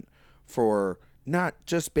punishment for not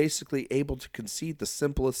just basically able to concede the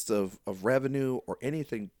simplest of revenue or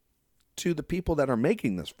anything to the people that are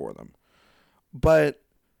making this for them, but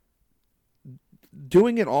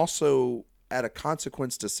doing it also at a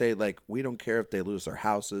consequence to say, like, we don't care if they lose their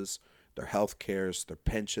houses, their health cares, their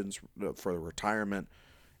pensions for retirement.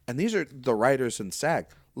 And these are the writers in SAG,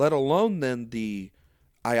 let alone then the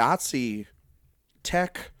IATSE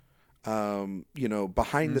tech,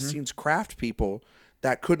 behind the scenes craft people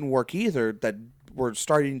that couldn't work either, that were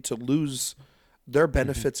starting to lose their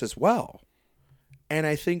benefits as well. And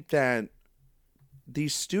I think that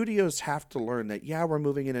these studios have to learn that, yeah, we're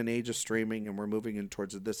moving in an age of streaming and we're moving in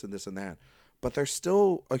towards this and this and that, but there's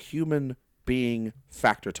still a human being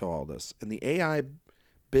factor to all this. And the AI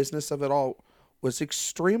business of it all was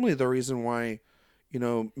extremely the reason why,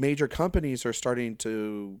 major companies are starting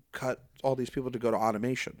to cut all these people to go to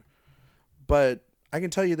automation. But I can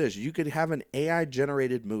tell you this, you could have an AI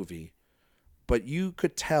generated movie, but you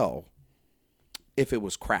could tell if it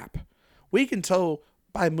was crap. We can tell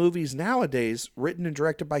by movies nowadays written and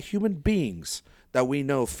directed by human beings that we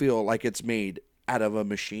know feel like it's made out of a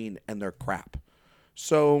machine and they're crap.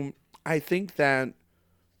 So I think that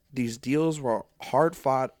these deals were hard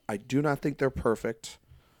fought. I do not think they're perfect,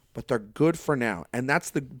 but they're good for now. And that's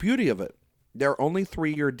the beauty of it. They're only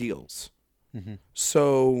 3-year deals.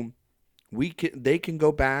 So they can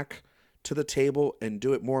go back to the table and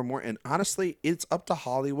do it more and more. And honestly, it's up to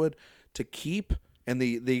Hollywood to keep, and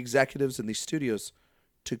the executives in these studios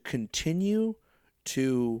to continue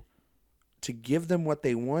to give them what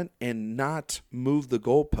they want and not move the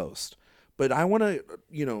goalpost. But I want to,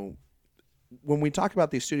 when we talk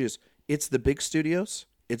about these studios, it's the big studios,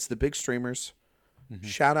 it's the big streamers.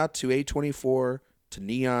 Shout out to A24, to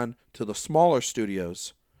Neon, to the smaller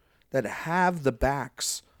studios that have the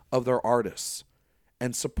backs of their artists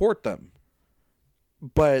and support them.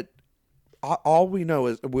 But all we know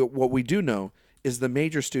is, what we do know is the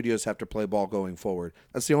major studios have to play ball going forward.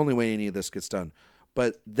 That's the only way any of this gets done.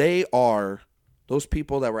 But they are, those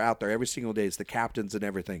people that were out there every single day, the captains and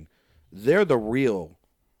everything, they're the real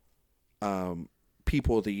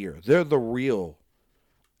people of the year. They're the real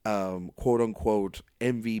quote-unquote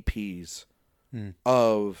MVPs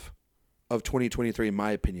of 2023, in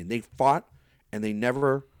my opinion. They fought, and they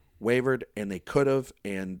never wavered, and they could have,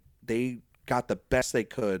 and they got the best they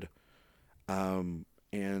could. And,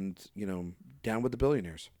 down with the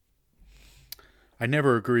billionaires. I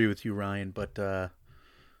never agree with you, Ryan, but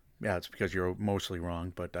it's because you're mostly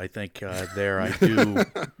wrong. But I think there I do.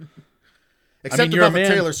 Except about the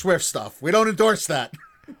Taylor Swift stuff. We don't endorse that.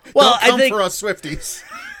 Well, don't come for us Swifties.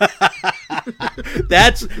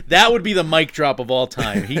 That would be the mic drop of all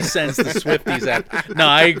time. He sends the Swifties at. No,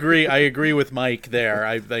 I agree. I agree with Mike there.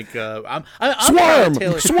 I think I'm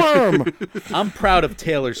Swarm. I'm proud of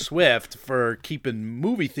Taylor Swift for keeping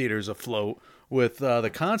movie theaters afloat with the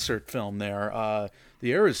concert film there, the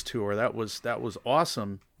Eras Tour. That was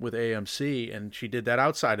awesome with AMC, and she did that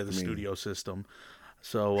outside of the studio system.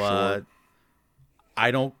 So Sure. I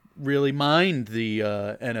don't really mind the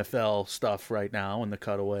NFL stuff right now and the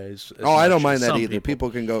cutaways. as Oh, I don't much mind as that some either. People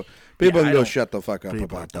can go. Yeah, People I can go don't- shut the fuck up People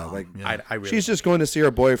about that. don't, Like, yeah. I really she's just going to see her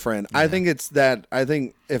boyfriend. I think it's that. I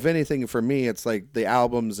think if anything for me, it's like the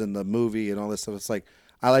albums and the movie and all this stuff. It's like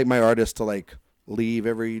I like my artists to like leave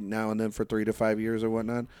every now and then for 3 to 5 years or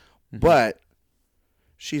whatnot. But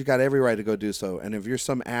she's got every right to go do so. And if you're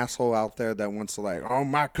some asshole out there that wants to like, oh,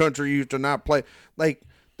 my country used to not play, like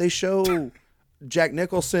they show Jack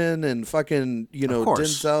Nicholson and fucking, you know,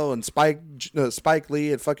 course. Denzel and Spike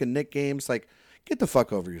Lee at fucking Nick games. Like, get the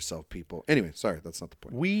fuck over yourself, people. Anyway, sorry, that's not the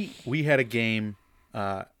point. We had a game.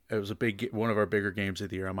 It was one of our bigger games of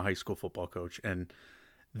the year. I'm a high school football coach, and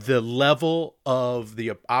the level of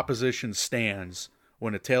the opposition stands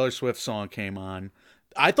when a Taylor Swift song came on.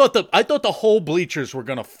 I thought the whole bleachers were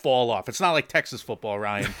gonna fall off. It's not like Texas football,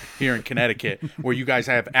 Ryan, here in Connecticut, where you guys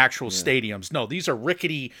have actual stadiums. No, these are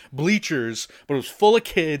rickety bleachers, but it was full of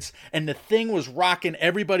kids, and the thing was rocking.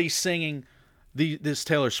 Everybody singing this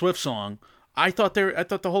Taylor Swift song. I thought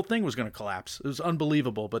the whole thing was gonna collapse. It was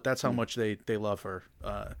unbelievable, but that's how much they love her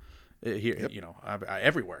here. You know,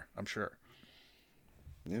 everywhere. I'm sure.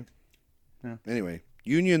 Yeah. Anyway,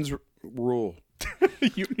 unions rule.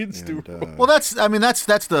 Unions do. Well, that's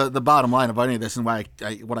the bottom line of any of this, and why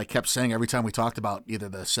what I kept saying every time we talked about either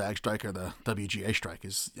the SAG strike or the WGA strike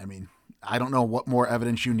is, I mean, I don't know what more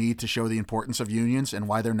evidence you need to show the importance of unions and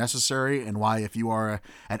why they're necessary, and why if you are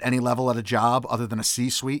at any level at a job other than a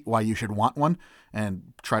C-suite, why you should want one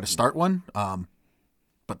and try to start one.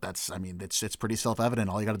 But that's, I mean, it's pretty self-evident.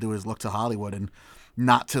 All you got to do is look to Hollywood, and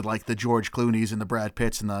not to like the George Clooney's and the Brad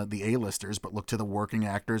Pitts and the A-listers, but look to the working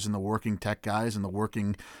actors and the working tech guys and the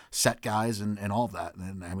working set guys and all of that.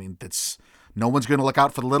 And I mean, no one's going to look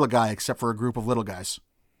out for the little guy except for a group of little guys.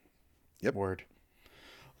 Yep. Word.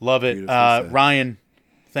 Love it. Beautifully said. Ryan,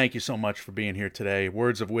 thank you so much for being here today.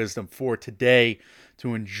 Words of wisdom for today: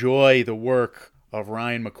 to enjoy the work of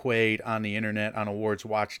Ryan McQuade on the internet, on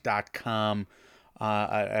awardswatch.com,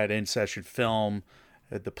 at In Session Film,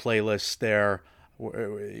 at the playlist there.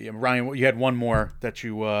 Ryan, you had one more that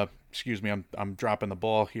you. Excuse me, I'm dropping the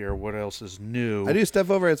ball here. What else is new? I do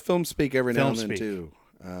stuff over at Film Speak every now and then Speak. too.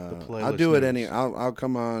 playlist I'll do it news. I'll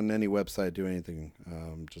come on any website, do anything.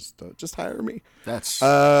 Just hire me. That's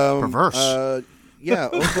perverse. Yeah,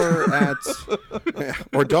 over at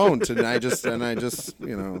or don't, and I just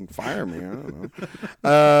fire me. I don't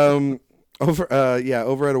know. Over at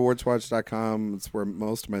awardswatch.com. It's where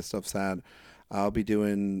most of my stuff's at. I'll be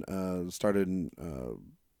doing started in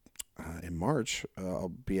March. I'll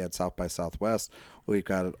be at South by Southwest. We've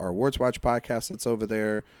got our Awards Watch podcast that's over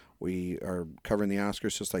there. We are covering the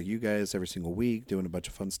Oscars just like you guys every single week, doing a bunch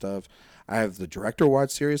of fun stuff. I have the Director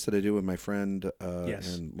Watch series that I do with my friend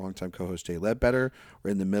and longtime co-host Jay Ledbetter.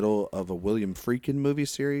 We're in the middle of a William Friedkin movie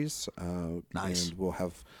series. Nice. And we'll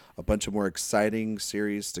have a bunch of more exciting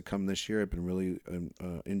series to come this year. I've been really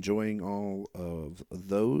enjoying all of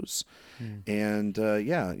those. And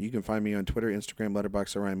you can find me on Twitter, Instagram,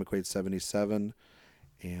 Letterboxd, Ryan McQuade 77.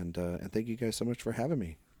 And thank you guys so much for having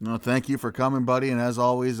me. No, thank you for coming, buddy. And as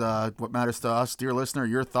always, what matters to us, dear listener,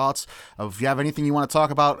 your thoughts. If you have anything you want to talk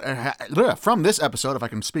about from this episode, if I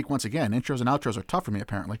can speak once again, intros and outros are tough for me,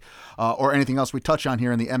 apparently, or anything else we touch on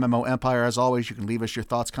here in the MMO Empire, as always, you can leave us your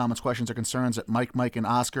thoughts, comments, questions, or concerns at Mike, and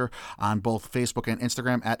Oscar on both Facebook and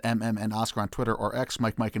Instagram, at MM and Oscar on Twitter or X,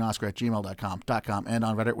 Mike, and Oscar at gmail.com, and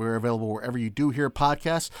on Reddit. We're available wherever you do hear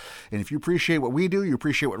podcasts. And if you appreciate what we do, you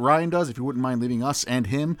appreciate what Ryan does, if you wouldn't mind leaving us and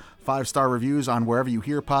him 5-star reviews on wherever you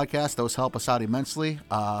hear podcasts, those help us out immensely.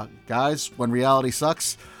 Guys, when reality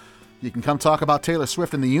sucks, you can come talk about Taylor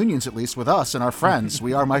Swift and the unions, at least with us and our friends.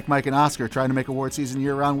 We are Mike, and Oscar, trying to make award season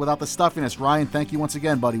year round without the stuffiness. Ryan, thank you once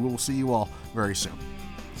again, buddy. We will see you all very soon.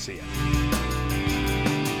 See ya.